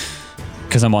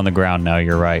 Because I'm on the ground now,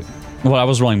 you're right. Well, I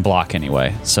was rolling block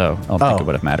anyway, so I don't think it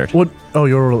would have mattered. What? Oh,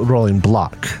 you're rolling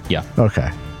block. Yeah. Okay.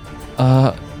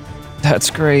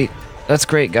 That's great. That's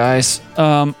great, guys.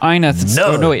 Ineth,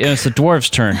 it's the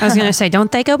dwarves' turn. I was going to say,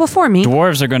 don't they go before me?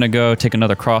 Dwarves are going to go take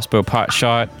another crossbow pot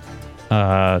shot.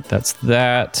 That's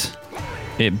that.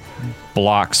 It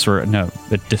blocks or no,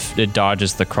 it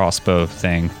dodges the crossbow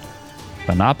thing,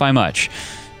 but not by much.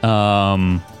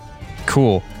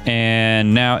 Cool.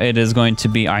 And now it is going to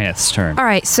be Ineth's turn. All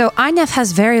right, so Inef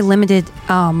has very limited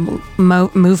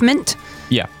movement.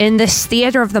 Yeah. In this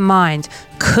theater of the mind,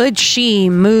 could she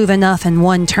move enough in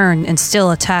one turn and still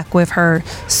attack with her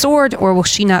sword, or will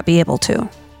she not be able to?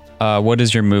 What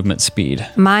is your movement speed?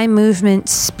 My movement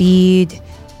speed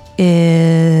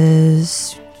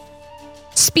is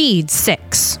speed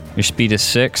 6. Your speed is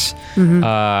 6.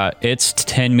 Mm-hmm. It's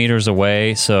 10 meters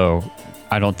away, so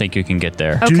I don't think you can get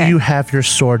there. Okay. Do you have your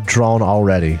sword drawn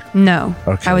already? No,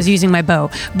 Okay. I was using my bow,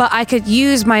 but I could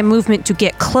use my movement to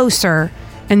get closer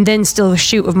and then still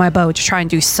shoot with my bow to try and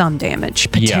do some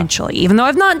damage potentially, even though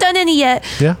I've not done any yet.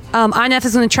 Yeah. Inef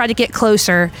is going to try to get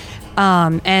closer,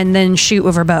 and then shoot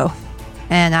with her bow,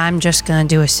 and I'm just going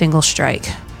to do a single strike.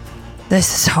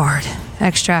 This is hard.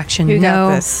 Extraction. You no.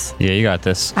 got this. Yeah, you got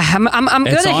this. I'm going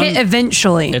It's to hit on-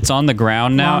 eventually. It's on the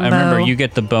ground now, and remember, Longbow. you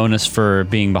get the bonus for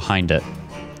being behind it.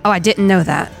 Oh, I didn't know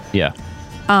that. Yeah.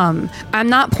 I'm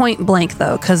not point blank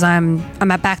though, because I'm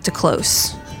at back to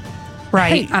close.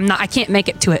 Right. Hey. I'm not. I can't make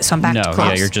it to it, so I'm back No, to close.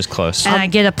 yeah, you're just close. And I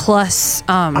get a plus.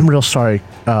 I'm real sorry,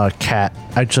 Kat.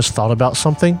 I just thought about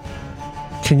something.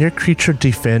 Can your creature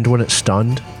defend when it's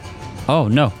stunned? Oh,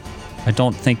 no. I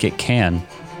don't think it can.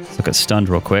 Let's look at stunned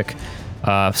real quick.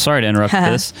 Sorry to interrupt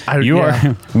this.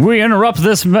 We interrupt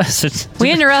this message.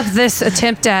 We interrupt this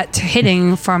attempt at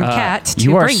hitting from Cat to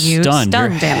You are bring you stunned.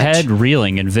 stun Your damage. head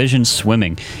reeling and vision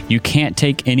swimming. You can't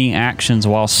take any actions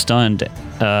while stunned,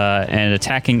 and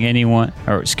attacking anyone,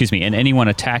 and anyone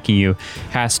attacking you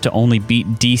has to only beat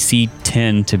DC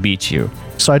 10 to beat you.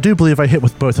 So I do believe I hit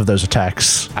with both of those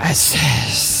attacks.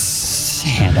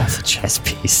 Hand off the chess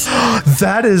piece.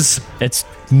 That is It's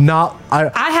not...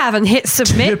 I haven't hit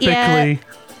submit Typically, yet.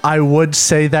 I would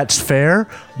say that's fair,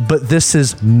 but this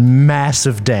is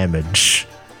massive damage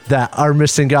that are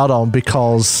missing out on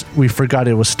because we forgot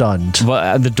it was stunned.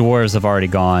 well, the dwarves have already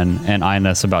gone, and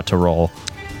Ina's about to roll.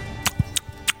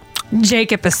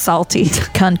 Jacob is salty.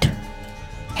 Cunt.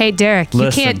 Hey, Derek,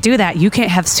 Listen. you can't do that. You can't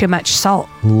have too much salt.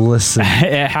 Listen,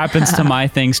 It happens to my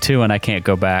things too, and I can't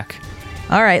go back.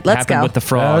 All right, let's Happened go. with the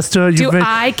frog. Let's do it. Do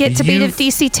I get to beat a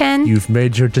DC 10? You've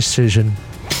made your decision.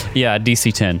 Yeah,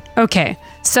 DC 10. Okay.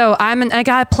 So I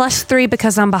got a +3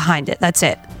 because I'm behind it. That's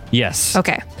it. Yes.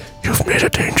 Okay. You've made a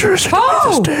dangerous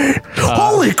Oh! day.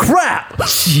 Holy crap!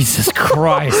 Jesus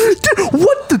Christ. Dude,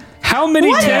 what the? How many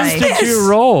What tens is did this? you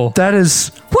roll? That is.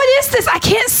 What is this? I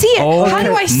can't see it. Oh How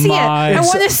do I see it? my- I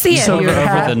want to see it. So So Over the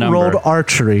Cat number. rolled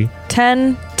archery.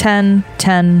 10, 10,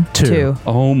 10, 2.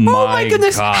 Oh my Oh my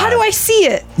goodness. God. How do I see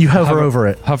it? You hover over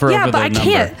it. Hover Yeah, over but the I number.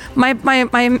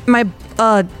 can't. My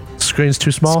Screen's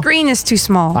too small. screen is too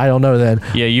small. I don't know then.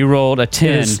 Yeah, you rolled a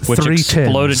 10, is which 3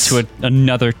 exploded tens. to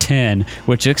another 10,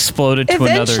 which exploded to another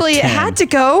 10. Eventually, it had to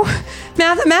go.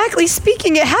 Mathematically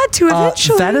speaking, it had to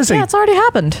eventually. That is Yeah, a it's already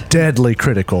happened. deadly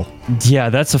critical. Yeah,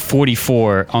 that's a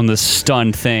 44 on the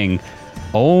stun thing.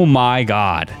 Oh my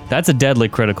God. That's a deadly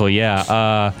critical,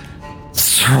 yeah.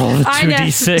 Roll the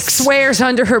Ines 2d6. swears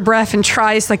under her breath and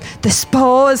tries, like, the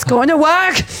spell is going to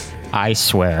work. I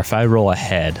swear, if I roll a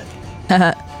head,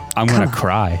 I'm going to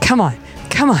cry. Come on.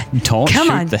 Come on. Don't Come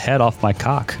shoot on. the head off my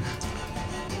cock.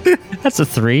 That's a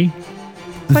 3.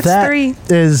 What's That 3?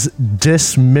 is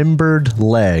dismembered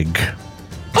leg.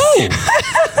 Oh!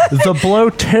 The blow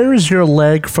tears your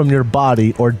leg from your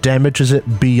body or damages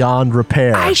it beyond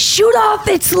repair. I shoot off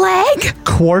its leg.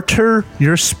 Quarter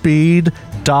your speed,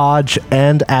 dodge,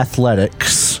 and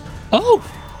athletics. Oh!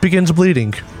 Begins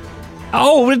bleeding.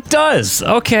 Oh, it does.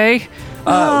 Okay.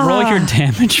 Roll your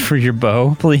damage for your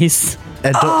bow, please.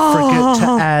 And don't forget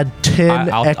to add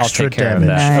 10 I'll extra take care damage.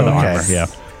 of that for the Okay. armor.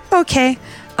 Yeah. Okay.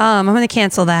 I'm going to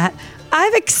cancel that.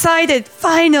 I'm excited,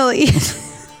 finally.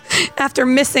 After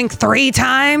missing 3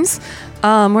 times.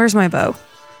 Where's my bow?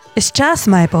 It's just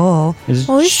my bow. It's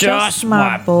Well, it's just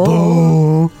my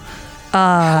bow.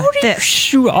 This.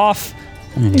 Shoot off.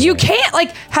 You can't,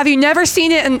 like, have you never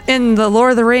seen it in the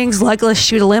Lord of the Rings, Legolas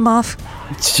shoot a limb off?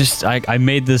 It's just I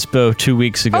made this bow 2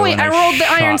 weeks ago. Oh, wait, and I rolled the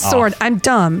iron shot sword. off. I'm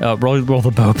dumb. Roll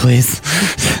the bow, please.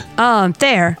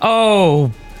 There.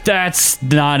 Oh, that's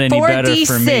not any better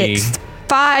for me.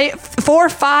 4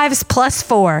 5s plus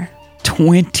 4.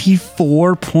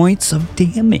 24 points of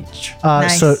damage.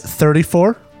 Nice. So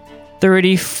 34?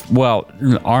 30. Well,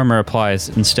 armor applies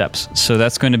in steps, so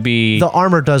that's going to be. The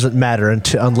armor doesn't matter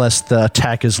unless the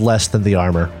attack is less than the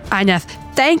armor. Enough.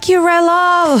 Thank you,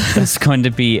 Relal. That's going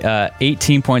to be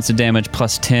 18 points of damage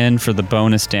plus 10 for the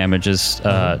bonus damage is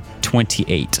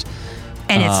 28.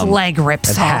 And its leg rips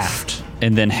And off. halved.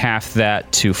 And then half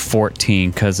that to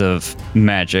 14 because of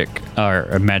magic or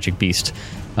a magic beast.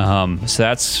 So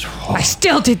that's I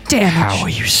still did damage. how are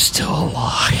you still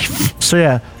alive? So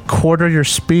yeah, quarter your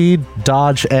speed,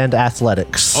 dodge, and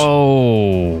athletics.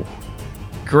 Oh,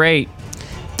 great.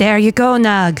 There you go,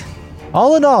 Nug.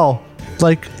 All in all,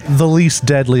 like the least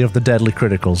deadly of the deadly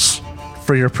criticals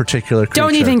for your particular creature.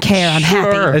 Don't even care. I'm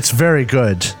happy. It's very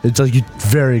good. It's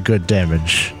very good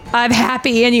damage. I'm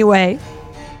happy anyway.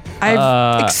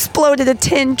 I've exploded a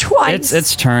tin twice. It's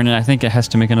its turn, and I think it has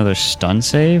to make another stun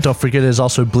save. Don't forget it is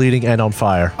also bleeding and on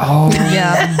fire.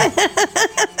 Yeah.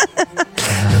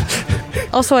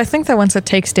 Also, I think that once it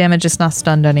takes damage, it's not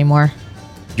stunned anymore.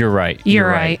 You're right. You're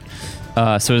right.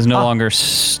 So it's no longer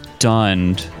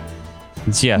stunned.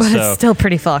 Yeah, But so it's still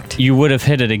pretty fucked. you would have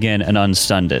hit it again and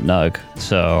unstunned it, Nug.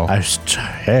 So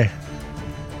Hey,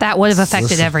 That would have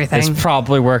affected Listen, everything. it's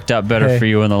probably worked out better Hey. for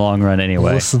you in the long run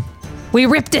anyway. listen. We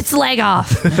ripped its leg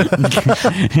off.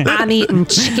 I'm eating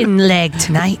chicken leg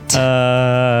tonight.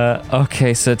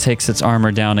 Okay, so it takes its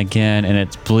armor down again, and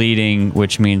it's bleeding,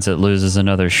 which means it loses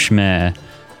another shmeh.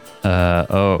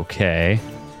 Okay.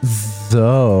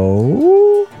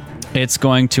 Though, It's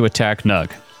going to attack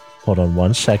Nug. hold on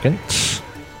 1 second.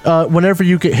 Whenever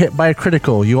you get hit by a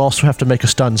critical, you also have to make a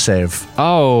stun save.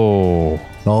 Oh,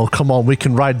 Oh, come on, we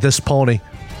can ride this pony.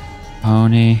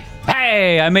 pony.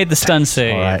 Hey, I made the stun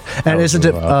save. All right. And isn't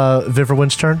it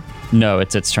Viverwind's turn? No,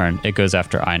 it's its turn. It goes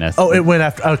after Ineth. Oh, it went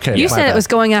after. Okay. You my said it bad. was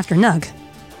going after Nug.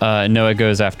 No, it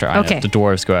goes after Ineth. Okay. The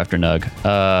dwarves go after Nug.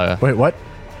 Wait, what?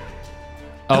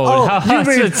 Oh, you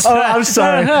mean? Oh, I'm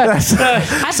sorry. I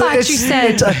thought you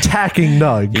said. it's attacking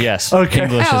Nug. yes. Okay.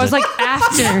 English, I is was like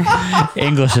after.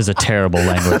 English is a terrible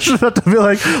language. I was about to be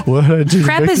like, what did I do?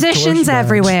 Prepositions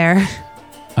everywhere.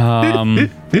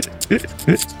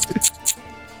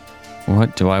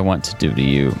 What do I want to do to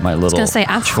you, my little? I was gonna say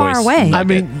I'm far choice away. I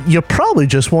nugget? mean, you probably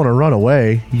just want to run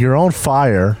away. You're on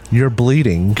fire. You're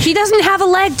bleeding. He doesn't have a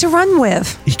leg to run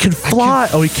with. He can fly.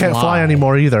 Oh, he can't fly fly.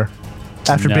 anymore either.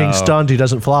 After being No. stunned, he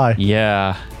doesn't fly.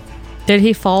 Yeah. Did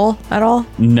he fall at all?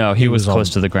 No, he was was close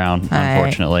on- to the ground, All right.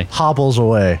 unfortunately. Hobbles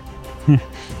away.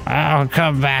 I'll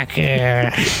come back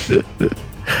here.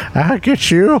 I'll get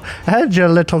you and your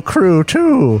little crew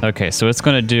too. Okay, so it's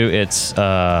gonna do its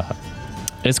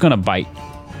it's gonna bite.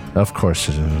 Of course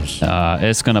it is.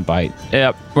 It's gonna bite.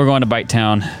 Yep, we're going to Bite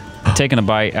Town. Taking a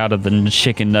bite out of the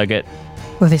chicken nugget.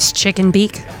 With his chicken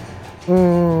beak.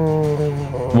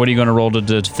 What are you gonna roll to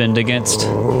defend against?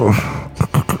 I'm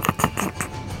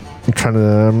trying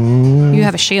to. You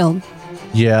have a shield.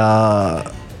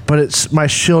 Yeah, but it's my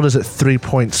shield is at 3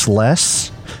 points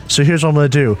less. So here's what I'm gonna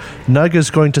do. Nug is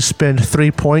going to spend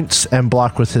 3 points and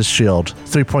block with his shield.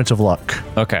 3 points of luck.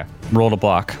 Okay, roll to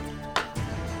block.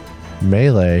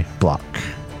 Melee block.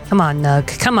 Come on,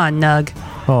 Nug. Come on, Nug.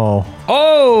 Oh,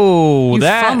 Oh, You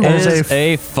that fumbled. is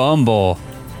a fumble.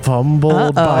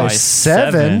 fumbled by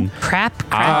 7. Crap.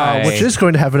 Which is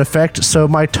going to have an effect. So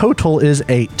my total is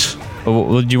 8. Do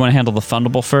you want to handle the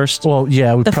fundable first? Well,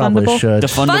 yeah, we probably Defundable? should.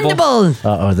 Fundable.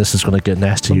 Uh-oh, this is going to get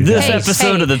nasty. You This guys.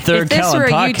 episode of the Third If this Callan were a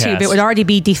podcast. YouTube, it would already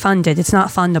be defunded. It's not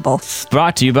fundable.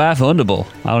 Brought to you by Fundable.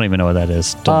 I don't even know what that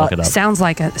is. Don't look it up. Sounds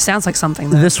like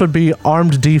something. Though. This would be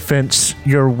armed defense.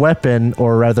 Your weapon,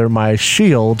 or rather my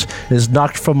shield, is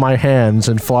knocked from my hands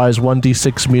and flies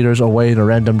 1d6 meters away in a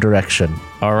random direction.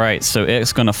 All right, so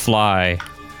it's going to fly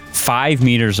 5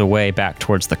 meters away back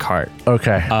towards the cart.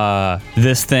 Okay.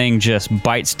 This thing just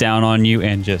bites down on you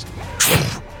and just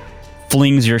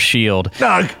flings your shield.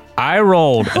 Nug. I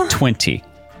rolled a 20.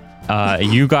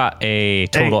 You got a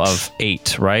total 8. of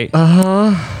 8, right?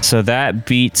 Uh-huh. So that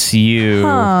beats you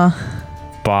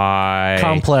by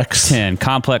Complex. 10.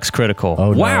 Complex critical.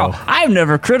 Oh, no. Wow. I've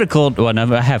never critical. Well,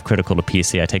 no, I have critical to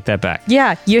PC. I take that back.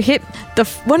 Yeah, you hit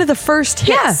one of the first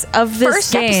hits of this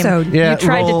first game. episode. Yeah, you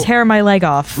tried roll- to tear my leg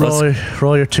off.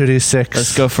 roll your 2d6.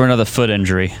 Let's go for another foot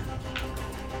injury.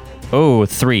 Oh,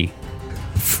 3.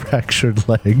 Fractured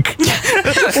leg. We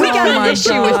got my an issue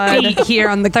God. with feet here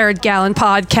on the Third Gallon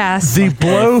podcast. The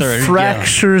blow third,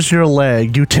 fractures your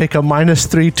leg. You take a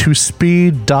 -3 to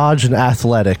speed, dodge, and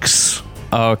athletics.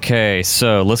 Okay,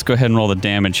 so let's go ahead and roll the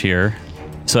damage here.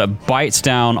 So it bites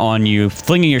down on you,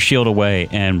 flinging your shield away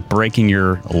and breaking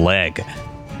your leg.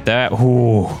 That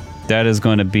is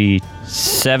going to be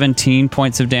 17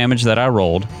 points of damage that I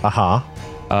rolled. Uh-huh.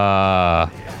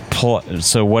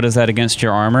 So what is that against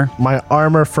your armor? My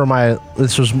armor for my...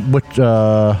 This was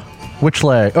which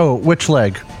leg? Oh, which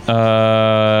leg?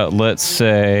 Let's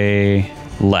say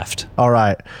left. All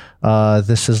right.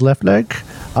 This is left leg.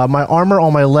 My armor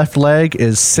on my left leg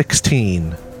is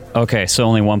 16. Okay, so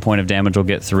only 1 point of damage will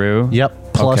get through.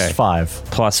 Yep, plus Okay. 5.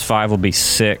 Plus 5 will be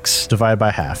 6. Divided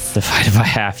by half. Divided by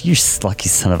half, you lucky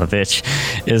son of a bitch,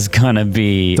 is gonna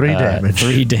be 3 damage.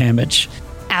 3 damage.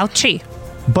 Ouchie.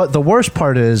 But the worst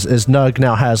part is Nug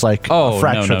now has like a Oh,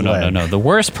 fractured leg. no. The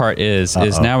worst part is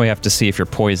now we have to see if you're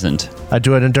poisoned. I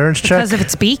do an endurance check. Because of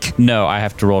its beak? No, I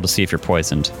have to roll to see if you're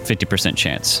poisoned. 50%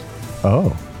 chance.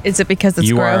 Oh. Is it because it's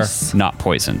You gross? are not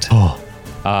poisoned. Oh.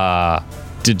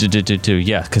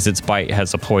 Yeah, because its bite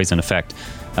has a poison effect.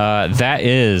 That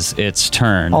is its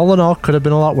turn. All in all, could have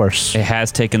been a lot worse. It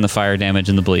has taken the fire damage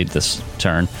and the bleed this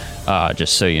turn.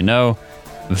 Just so you know.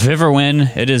 Viverwin,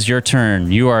 it is your turn.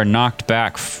 You are knocked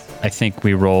back. I think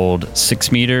we rolled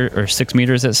 6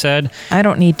 meters, it said. I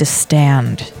don't need to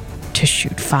stand to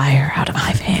shoot fire out of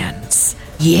my hands.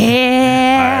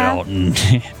 Yeah.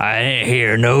 I ain't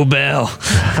hear no bell.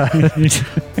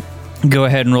 Go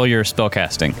ahead and roll your spell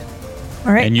casting.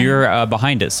 All right. And you're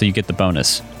behind it, so you get the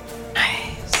bonus.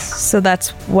 So that's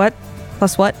what?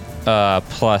 Plus what?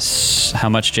 Plus how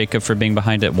much, Jacob, for being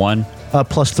behind it? 1?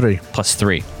 Plus 3. Plus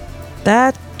 3.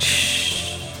 That.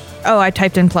 Oh, I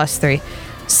typed in plus 3.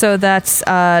 So that's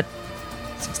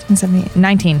 16, 17,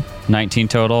 19. 19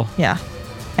 total. Yeah.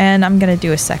 And I'm going to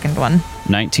do a second one.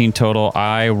 19 total.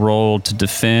 I rolled to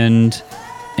defend,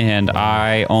 and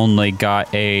I only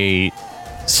got a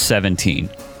 17.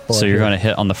 So you're going to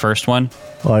hit on the first one.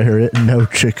 Oh, I hear it. No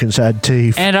chickens had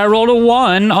teeth. And I rolled a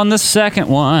 1 on the second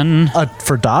one.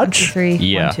 For dodge? 3,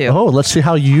 Yeah. 1, 2. Oh, let's see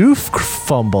how you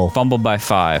fumble. Fumbled by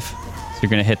 5. So you're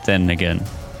going to hit then again.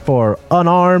 For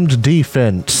unarmed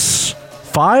defense.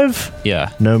 5?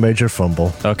 Yeah. No major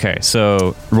fumble. Okay,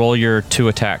 so roll your 2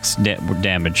 attacks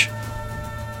damage.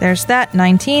 There's that.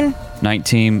 19.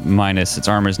 19 minus its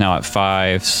armor is now at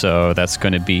 5, so that's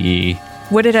going to be...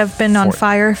 Would it have been on 4.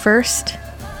 fire first?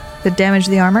 To damage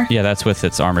the armor? Yeah, that's with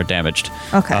its armor damaged.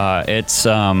 Okay. It's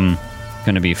going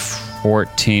to be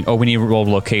 14. Oh, we need to roll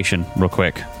location real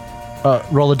quick.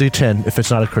 Roll a d10 if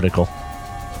it's not a critical.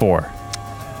 4.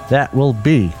 That will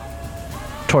be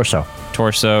torso.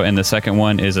 Torso, and the second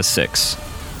one is a 6.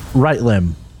 Right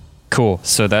limb. Cool.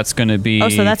 So that's going to be... Oh,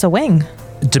 so that's a wing.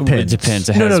 Depends. It depends.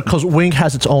 It No, has- because wing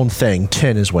has its own thing.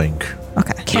 10 is wing.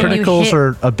 Okay. Can you Criticals hit-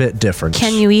 are a bit different.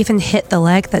 Can you even hit the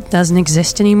leg that doesn't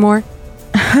exist anymore?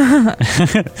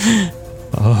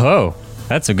 Oh,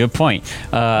 that's a good point.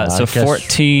 So I guess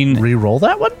 14 re-roll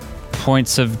that one?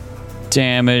 points of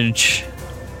damage.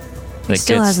 He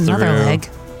still has another leg.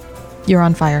 You're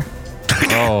on fire.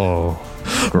 Oh,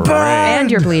 great.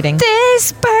 And you're bleeding.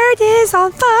 This bird is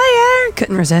on fire.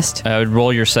 Couldn't resist.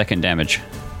 Roll your second damage.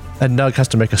 And Nug has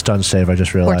to make a stun save, I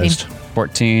just realized.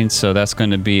 14, so that's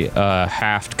going to be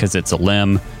halved because it's a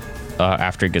limb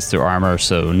after it gets through armor.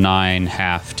 So 9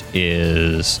 halved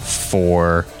is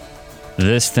 4.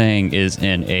 This thing is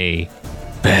in a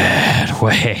bad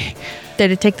way.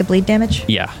 Did it take the bleed damage?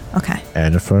 Yeah. Okay.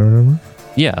 And if I remember.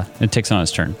 Yeah, it takes it on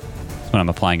its turn. That's when I'm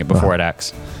applying it before it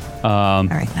acts. All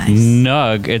right, nice.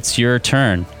 Nug, it's your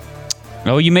turn.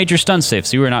 Oh, you made your stun save,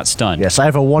 so you were not stunned. Yes, I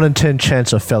have a 1 in 10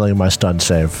 chance of failing my stun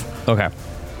save. Okay.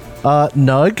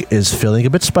 Nug is feeling a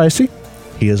bit spicy.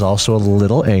 He is also a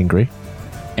little angry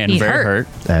And He very hurt.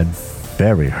 and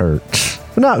very hurt.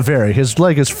 Not very. His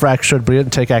leg is fractured, but he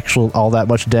didn't take all that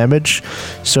much damage.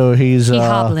 So he's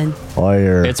hobbling.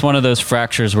 Fire. It's one of those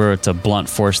fractures where it's a blunt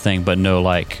force thing, but no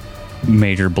like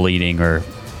major bleeding or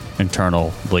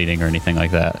internal bleeding or anything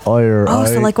like that. Fire. Oh,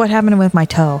 so like what happened with my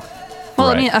toe? Well,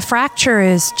 Right. I mean, a fracture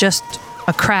is just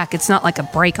a crack. It's not like a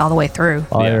break all the way through.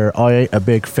 Fire. I ain't a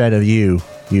big fan of you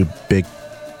big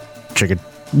chicken.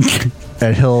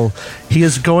 And he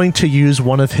is going to use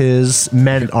one of his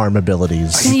man-at-arm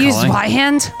abilities. Can you use calling-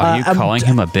 Y-hand? Are you calling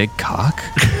him a big cock?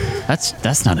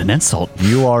 That's not an insult.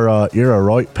 You're a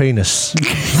right penis.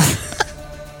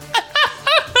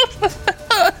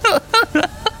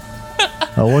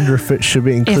 I wonder if it should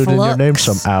be included in your name looks-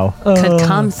 somehow. Could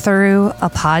come through a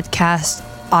podcast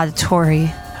auditory.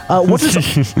 What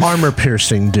does armor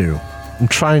piercing do? I'm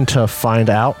trying to find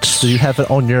out. Do you have it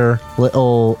on your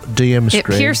little DM It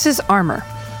screen? pierces armor.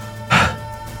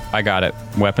 I got it.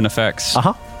 Weapon effects.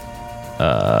 Uh-huh.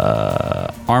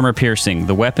 Armor piercing.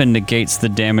 The weapon negates the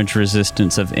damage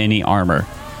resistance of any armor.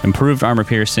 Improved armor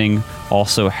piercing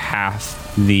also half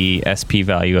the SP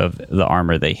value of the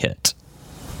armor they hit.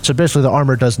 So basically the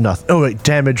armor does nothing. Oh wait,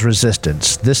 damage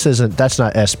resistance. That's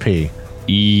not SP.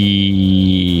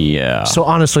 Yeah. So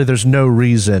honestly, there's no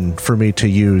reason for me to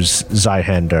use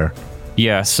Zweihander.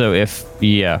 Yeah, so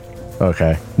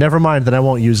Okay. Never mind, then I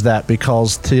won't use that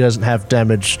because he doesn't have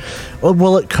damage. Well,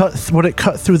 would it cut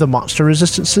through the monster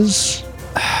resistances?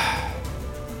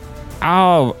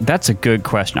 Oh, that's a good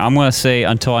question. I'm going to say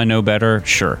until I know better,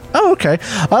 sure. Oh, okay.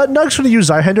 Nug's going to use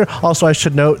Zweihander. Also, I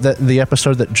should note that in the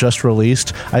episode that just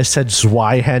released, I said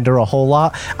Zweihander a whole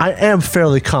lot. I am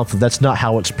fairly confident that's not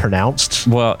how it's pronounced.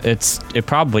 Well, it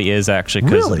probably is actually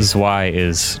because Really? Zwei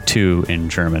is 2 in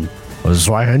German. Well,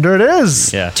 Zweihander it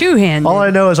is. Yeah. Two-handed. All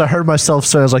I know is I heard myself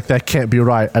say, I was like, that can't be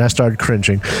right. And I started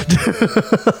cringing.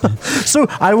 So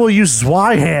I will use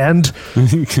Zweihand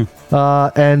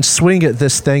and swing at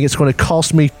this thing. It's going to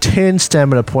cost me 10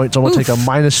 stamina points. I'm going to take a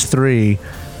 -3.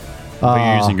 But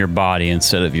you're using your body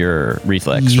instead of your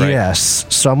reflex, right? Yes.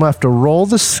 So I'm going to have to roll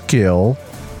the skill.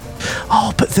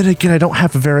 Oh, but then again, I don't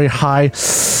have a very high...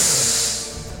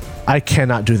 I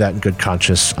cannot do that in good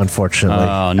conscience, unfortunately.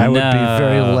 Oh, I would be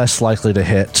very no. less likely to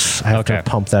hit. I have Okay. to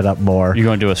pump that up more. You're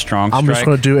going to do a strong strike? I'm just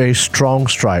going to do a strong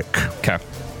strike. Okay.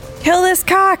 Kill this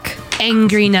cock.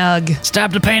 Angry Nug.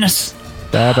 Stab the penis.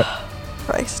 Stab it.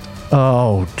 Christ.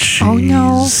 Oh, jeez. Oh,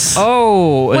 no.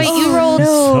 Oh, Wait, you rolled...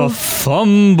 a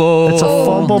fumble. It's a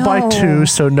fumble by no. 2,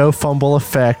 so no fumble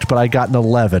effect, but I got an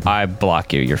 11. I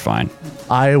block you. You're fine.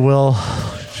 I will...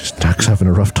 Just Duck's having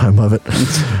a rough time of it.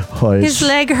 Oh, His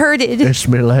leg hurted. It's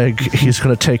my leg. He's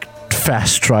going to take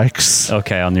fast strikes.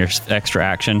 Okay, on your extra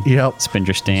action. Yep. Spend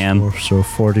your stand. So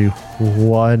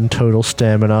 41 total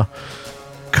stamina.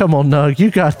 Come on, Nug. You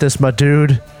got this, my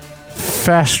dude.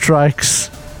 Fast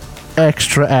strikes.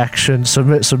 Extra action.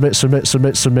 Submit.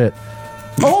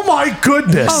 Oh my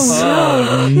goodness!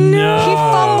 He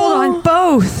fumbled on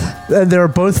both. And they're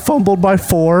both fumbled by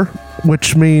 4,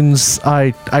 which means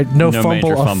I no No fumble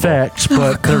major fumble. effect,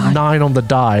 but they're 9 on the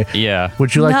die. Yeah.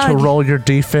 Would you like to Nug. roll your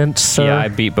defense, sir? Yeah, I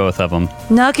beat both of them.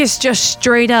 Nug is just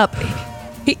straight up.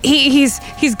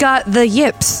 He's got the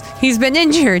yips. He's been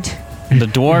injured. The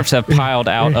dwarves have piled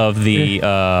out of the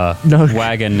No.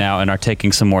 wagon now and are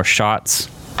taking some more shots.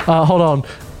 Hold on.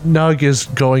 Nug is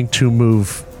going to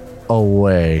move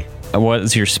away. What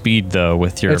is your speed, though,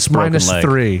 with your It's broken leg?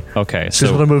 -3. Okay, She's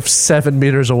going so to move 7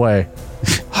 meters away.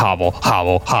 hobble.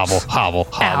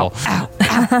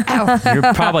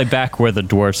 You're probably back where the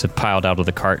dwarves have piled out of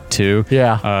the cart, too.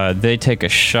 Yeah. They take a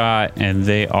shot, and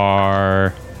they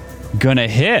are going to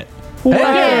hit.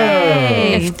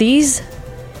 If these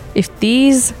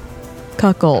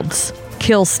cuckolds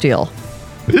kill steal.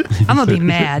 I'm gonna be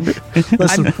mad.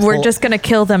 Listen, We're just gonna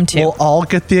kill them too. We'll all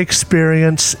get the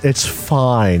experience. It's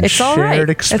fine. It's all right. Shared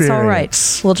experience. It's all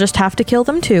right. We'll just have to kill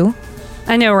them too.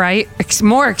 I know, right?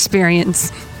 More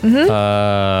experience.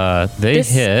 They This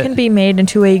hit. can be made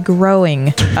into a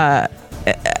growing, a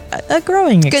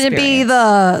growing. It's gonna be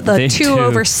experience. the They 2 do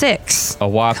over 6. a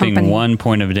whopping company. 1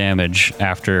 point of damage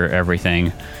after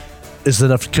everything. Is it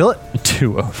enough to kill it?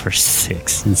 2 over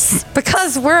 6.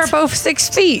 Because we're both 6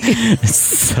 feet.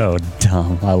 So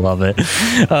dumb. I love it.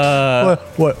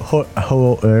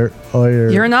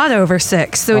 You're not over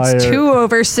 6, so it's 2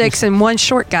 over 6 and 1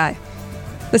 short guy.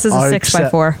 This is a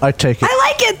 6x4. I take it. I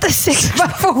like it, the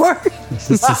 6x4.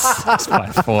 This is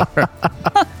 6x4.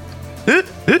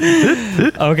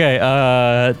 Okay,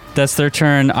 that's their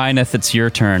turn. Eineth, it's your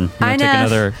turn.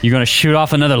 Eineth. You're gonna shoot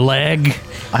off another leg.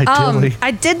 Ideally.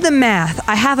 I did the math.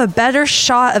 I have a better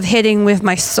shot of hitting with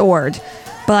my sword,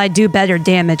 but I do better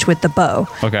damage with the bow.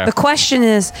 Okay. The question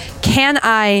is, can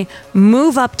I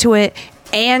move up to it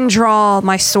and draw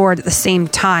my sword at the same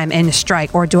time and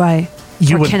strike, or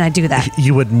can I do that?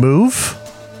 You would move,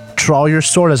 draw your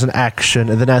sword as an action,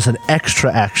 and then as an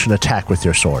extra action, attack with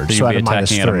your sword. So you'll be at a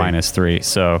attacking at a -3.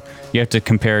 So you have to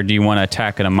compare. Do you want to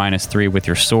attack at a -3 with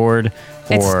your sword?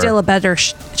 It's still a better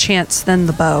chance than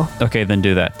the bow. Okay, then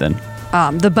do that then.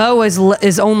 The bow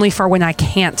is only for when I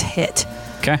can't hit.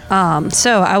 Okay.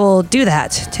 So I will do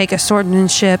that. Take a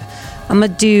swordsmanship. I'm gonna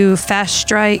do fast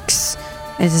strikes.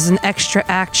 It is an extra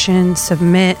action.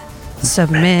 Submit.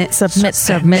 Submit. Submit,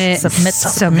 Submit. submit,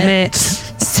 Submit.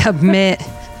 Submit.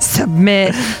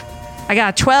 Submit. I got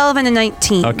a 12 and a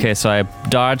 19. Okay, so I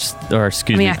dodged, or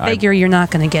excuse me. I figure you're not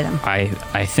gonna get him. I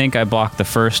think I blocked the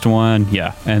first one.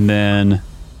 Yeah, and then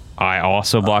I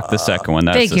also blocked the second one.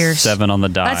 That's Figures. a 7 on the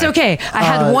die. That's okay. I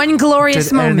had one glorious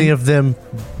Did moment. any of them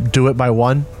do it by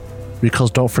 1?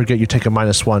 Because don't forget you take a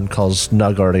 -1 because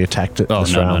Nug already attacked it Oh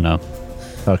this no, round. no.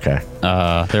 Okay.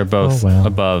 They're both Oh, well.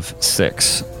 above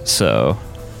 6. So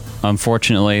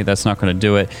unfortunately, that's not going to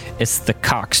do it. It's the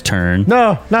cock's turn.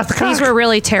 No, not the cock. These were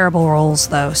really terrible rolls,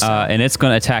 though. So. And it's going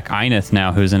to attack Eineth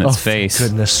now, who's in its face.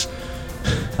 Goodness.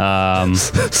 Come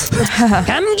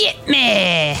get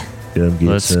me.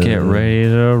 Let's get ready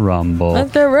to rumble.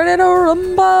 Let's get ready to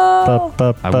rumble.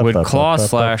 I would claw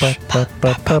slash,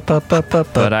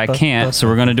 but I can't, so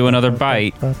we're going to do another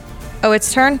bite. Oh,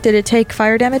 its turn. Did it take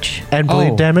fire damage And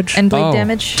bleed Oh. damage. and bleed Oh.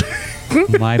 damage?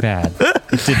 My bad.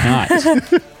 It did not.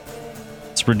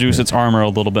 Let's reduce its armor a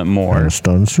little bit more.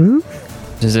 Stun save?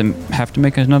 Does it have to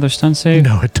make another stun save?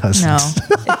 No, it doesn't. No.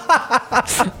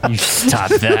 You stop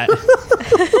that.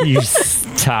 You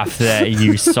stop that,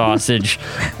 you sausage.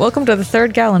 Welcome to the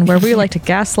third gallon, where we like to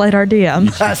gaslight our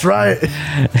DM. That's right.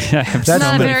 I have so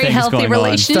Not a many very things healthy going on.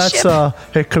 relationship. That's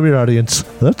hey, come here, audience.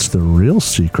 That's the real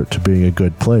secret to being a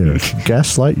good player.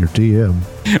 Gaslight your DM.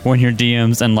 When your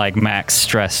DM's in like max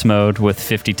stress mode with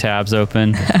 50 tabs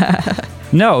open.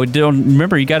 No, don't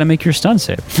remember. You got to make your stun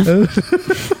save.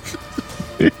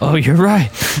 Oh, you're right.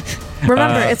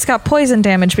 Remember, it's got poison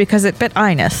damage because it bit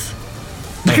Eineth.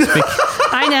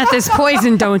 Eineth is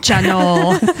poison, don't ya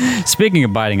know? Speaking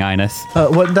of biting Eineth,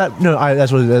 What that? No,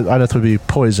 that's what Eineth would be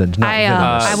poisoned. Not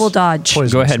venomous. I will dodge.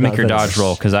 Poisonous, go ahead and not make your venomous. dodge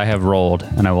roll because I have rolled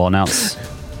and I will announce.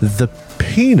 The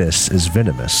penis is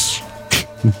venomous.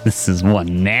 This is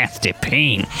one nasty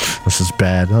pain. This is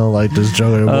bad. I don't like this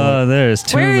joke anymore. There's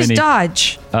too Where is many.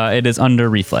 dodge? It is under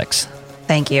reflex.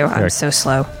 Thank you. I'm so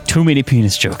slow. Too many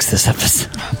penis jokes this episode.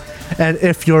 And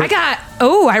if you're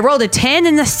I rolled a 10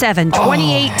 and a 7.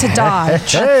 28 to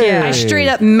dodge. Hey. I straight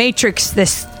up matrix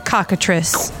this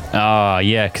cockatrice. Oh,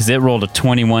 yeah, because it rolled a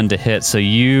 21 to hit, so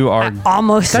you are...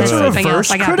 Almost That's said a something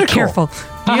else. reverse I gotta be critical. careful.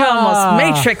 You almost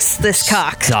matrixed this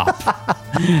cock. Stop.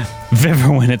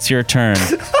 Viverwin, it's your turn.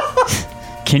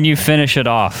 Can you finish it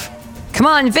off? Come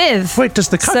on, Viv. Wait, does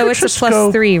the So it's a cockatrice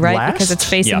go +3, right? last? Because it's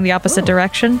facing Yeah. the opposite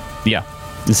direction. Yeah.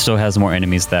 It still has more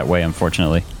enemies that way,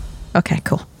 unfortunately. Okay,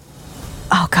 cool.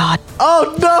 Oh God.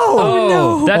 Oh no!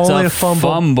 no! That's Only a a fumble.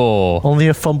 fumble. Only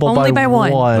a fumble Only by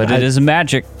one. But it is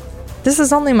magic. This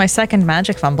is only my second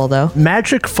magic fumble, though.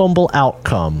 Magic fumble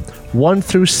outcome 1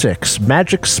 through 6.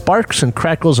 Magic sparks and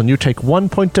crackles, and you take 1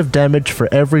 point of damage for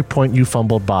every point you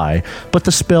fumbled by, but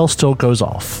the spell still goes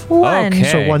off. One. Okay.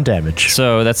 So 1 damage.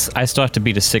 So that's... I still have to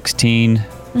beat a 16.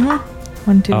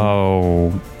 1, 2.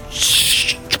 Oh,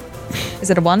 Is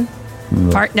it a 1?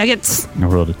 Fart nuggets. I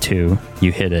rolled a 2.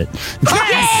 You hit it.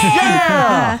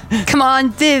 Come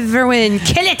on, Viverwin.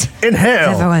 Kill it.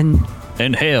 Inhale. Viverwin.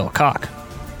 Inhale, cock.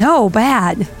 No,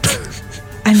 bad.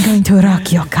 I'm going to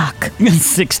rock your cock.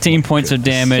 16 points of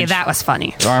damage. Okay, that was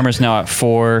funny. Armor's now at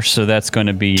 4, so that's going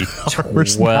to be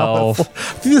Armor's now at 12. I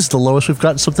think this is the lowest we've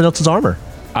gotten something else's armor.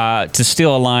 To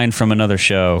steal a line from another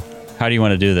show, how do you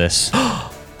want to do this?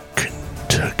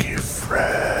 Kentucky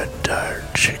Fried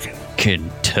Chicken.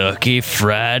 Kentucky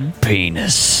Fried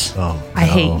Penis. Oh, I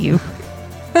hate you.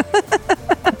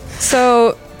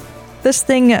 So this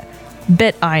thing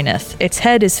bit Eineth. Its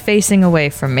head is facing away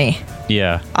from me.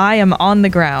 Yeah. I am on the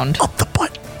ground. Up the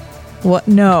butt. What?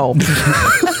 No. No,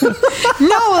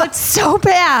 it's so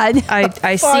bad.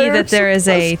 I see that there is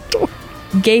a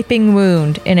gaping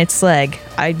wound in its leg.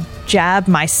 I jab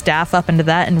my staff up into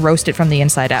that and roast it from the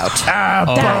inside out.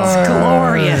 That's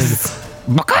glorious.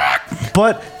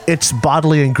 But its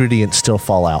bodily ingredients still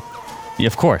fall out. Yeah,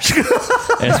 of course.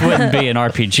 It wouldn't be an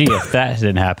RPG if that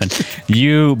didn't happen.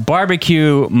 You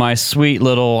barbecue my sweet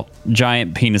little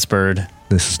giant penis bird,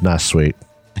 This is not sweet.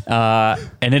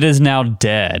 and it is now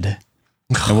dead.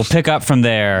 And we'll pick up from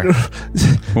there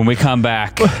when we come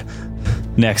back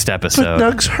next episode.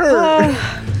 Nugs hurt.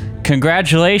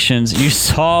 Congratulations, you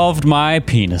solved my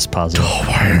penis puzzle.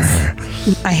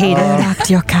 I hate it. Rocked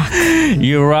your cock.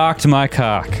 You rocked my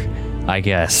cock, I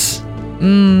guess.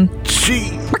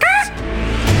 Gee.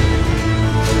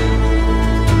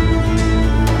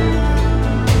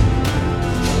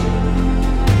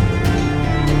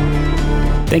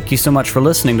 Thank you so much for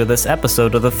listening to this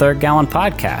episode of the Third Gallon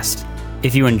Podcast.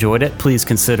 If you enjoyed it, please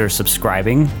consider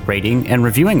subscribing, rating, and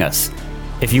reviewing us.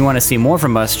 If you want to see more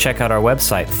from us, check out our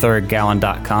website,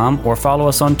 thirdgallon.com, or follow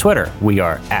us on Twitter. We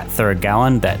are at Third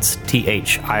Gallon, that's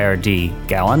THIRD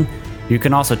Gallon. You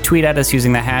can also tweet at us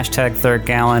using the hashtag Third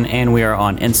Gallon, and we are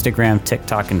on Instagram,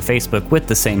 TikTok, and Facebook with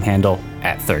the same handle,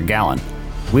 at Third Gallon.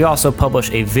 We also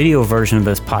publish a video version of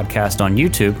this podcast on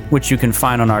YouTube, which you can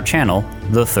find on our channel,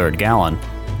 The Third Gallon.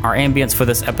 Our ambience for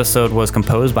this episode was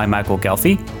composed by Michael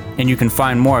Gelfi, and you can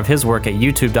find more of his work at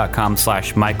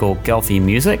youtube.com/Michael Gelfi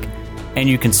Music, and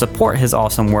you can support his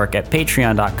awesome work at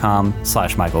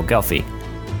patreon.com/Michael Gelfi.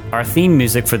 Our theme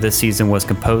music for this season was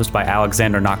composed by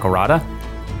Alexander Nakarada.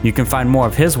 You can find more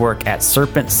of his work at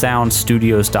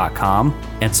serpentsoundstudios.com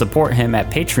and support him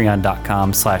at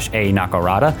patreon.com/A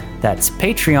Nakarada. That's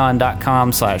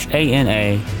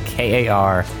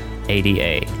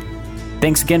patreon.com/ANAKARADA.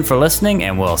 Thanks again for listening,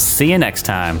 and we'll see you next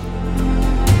time.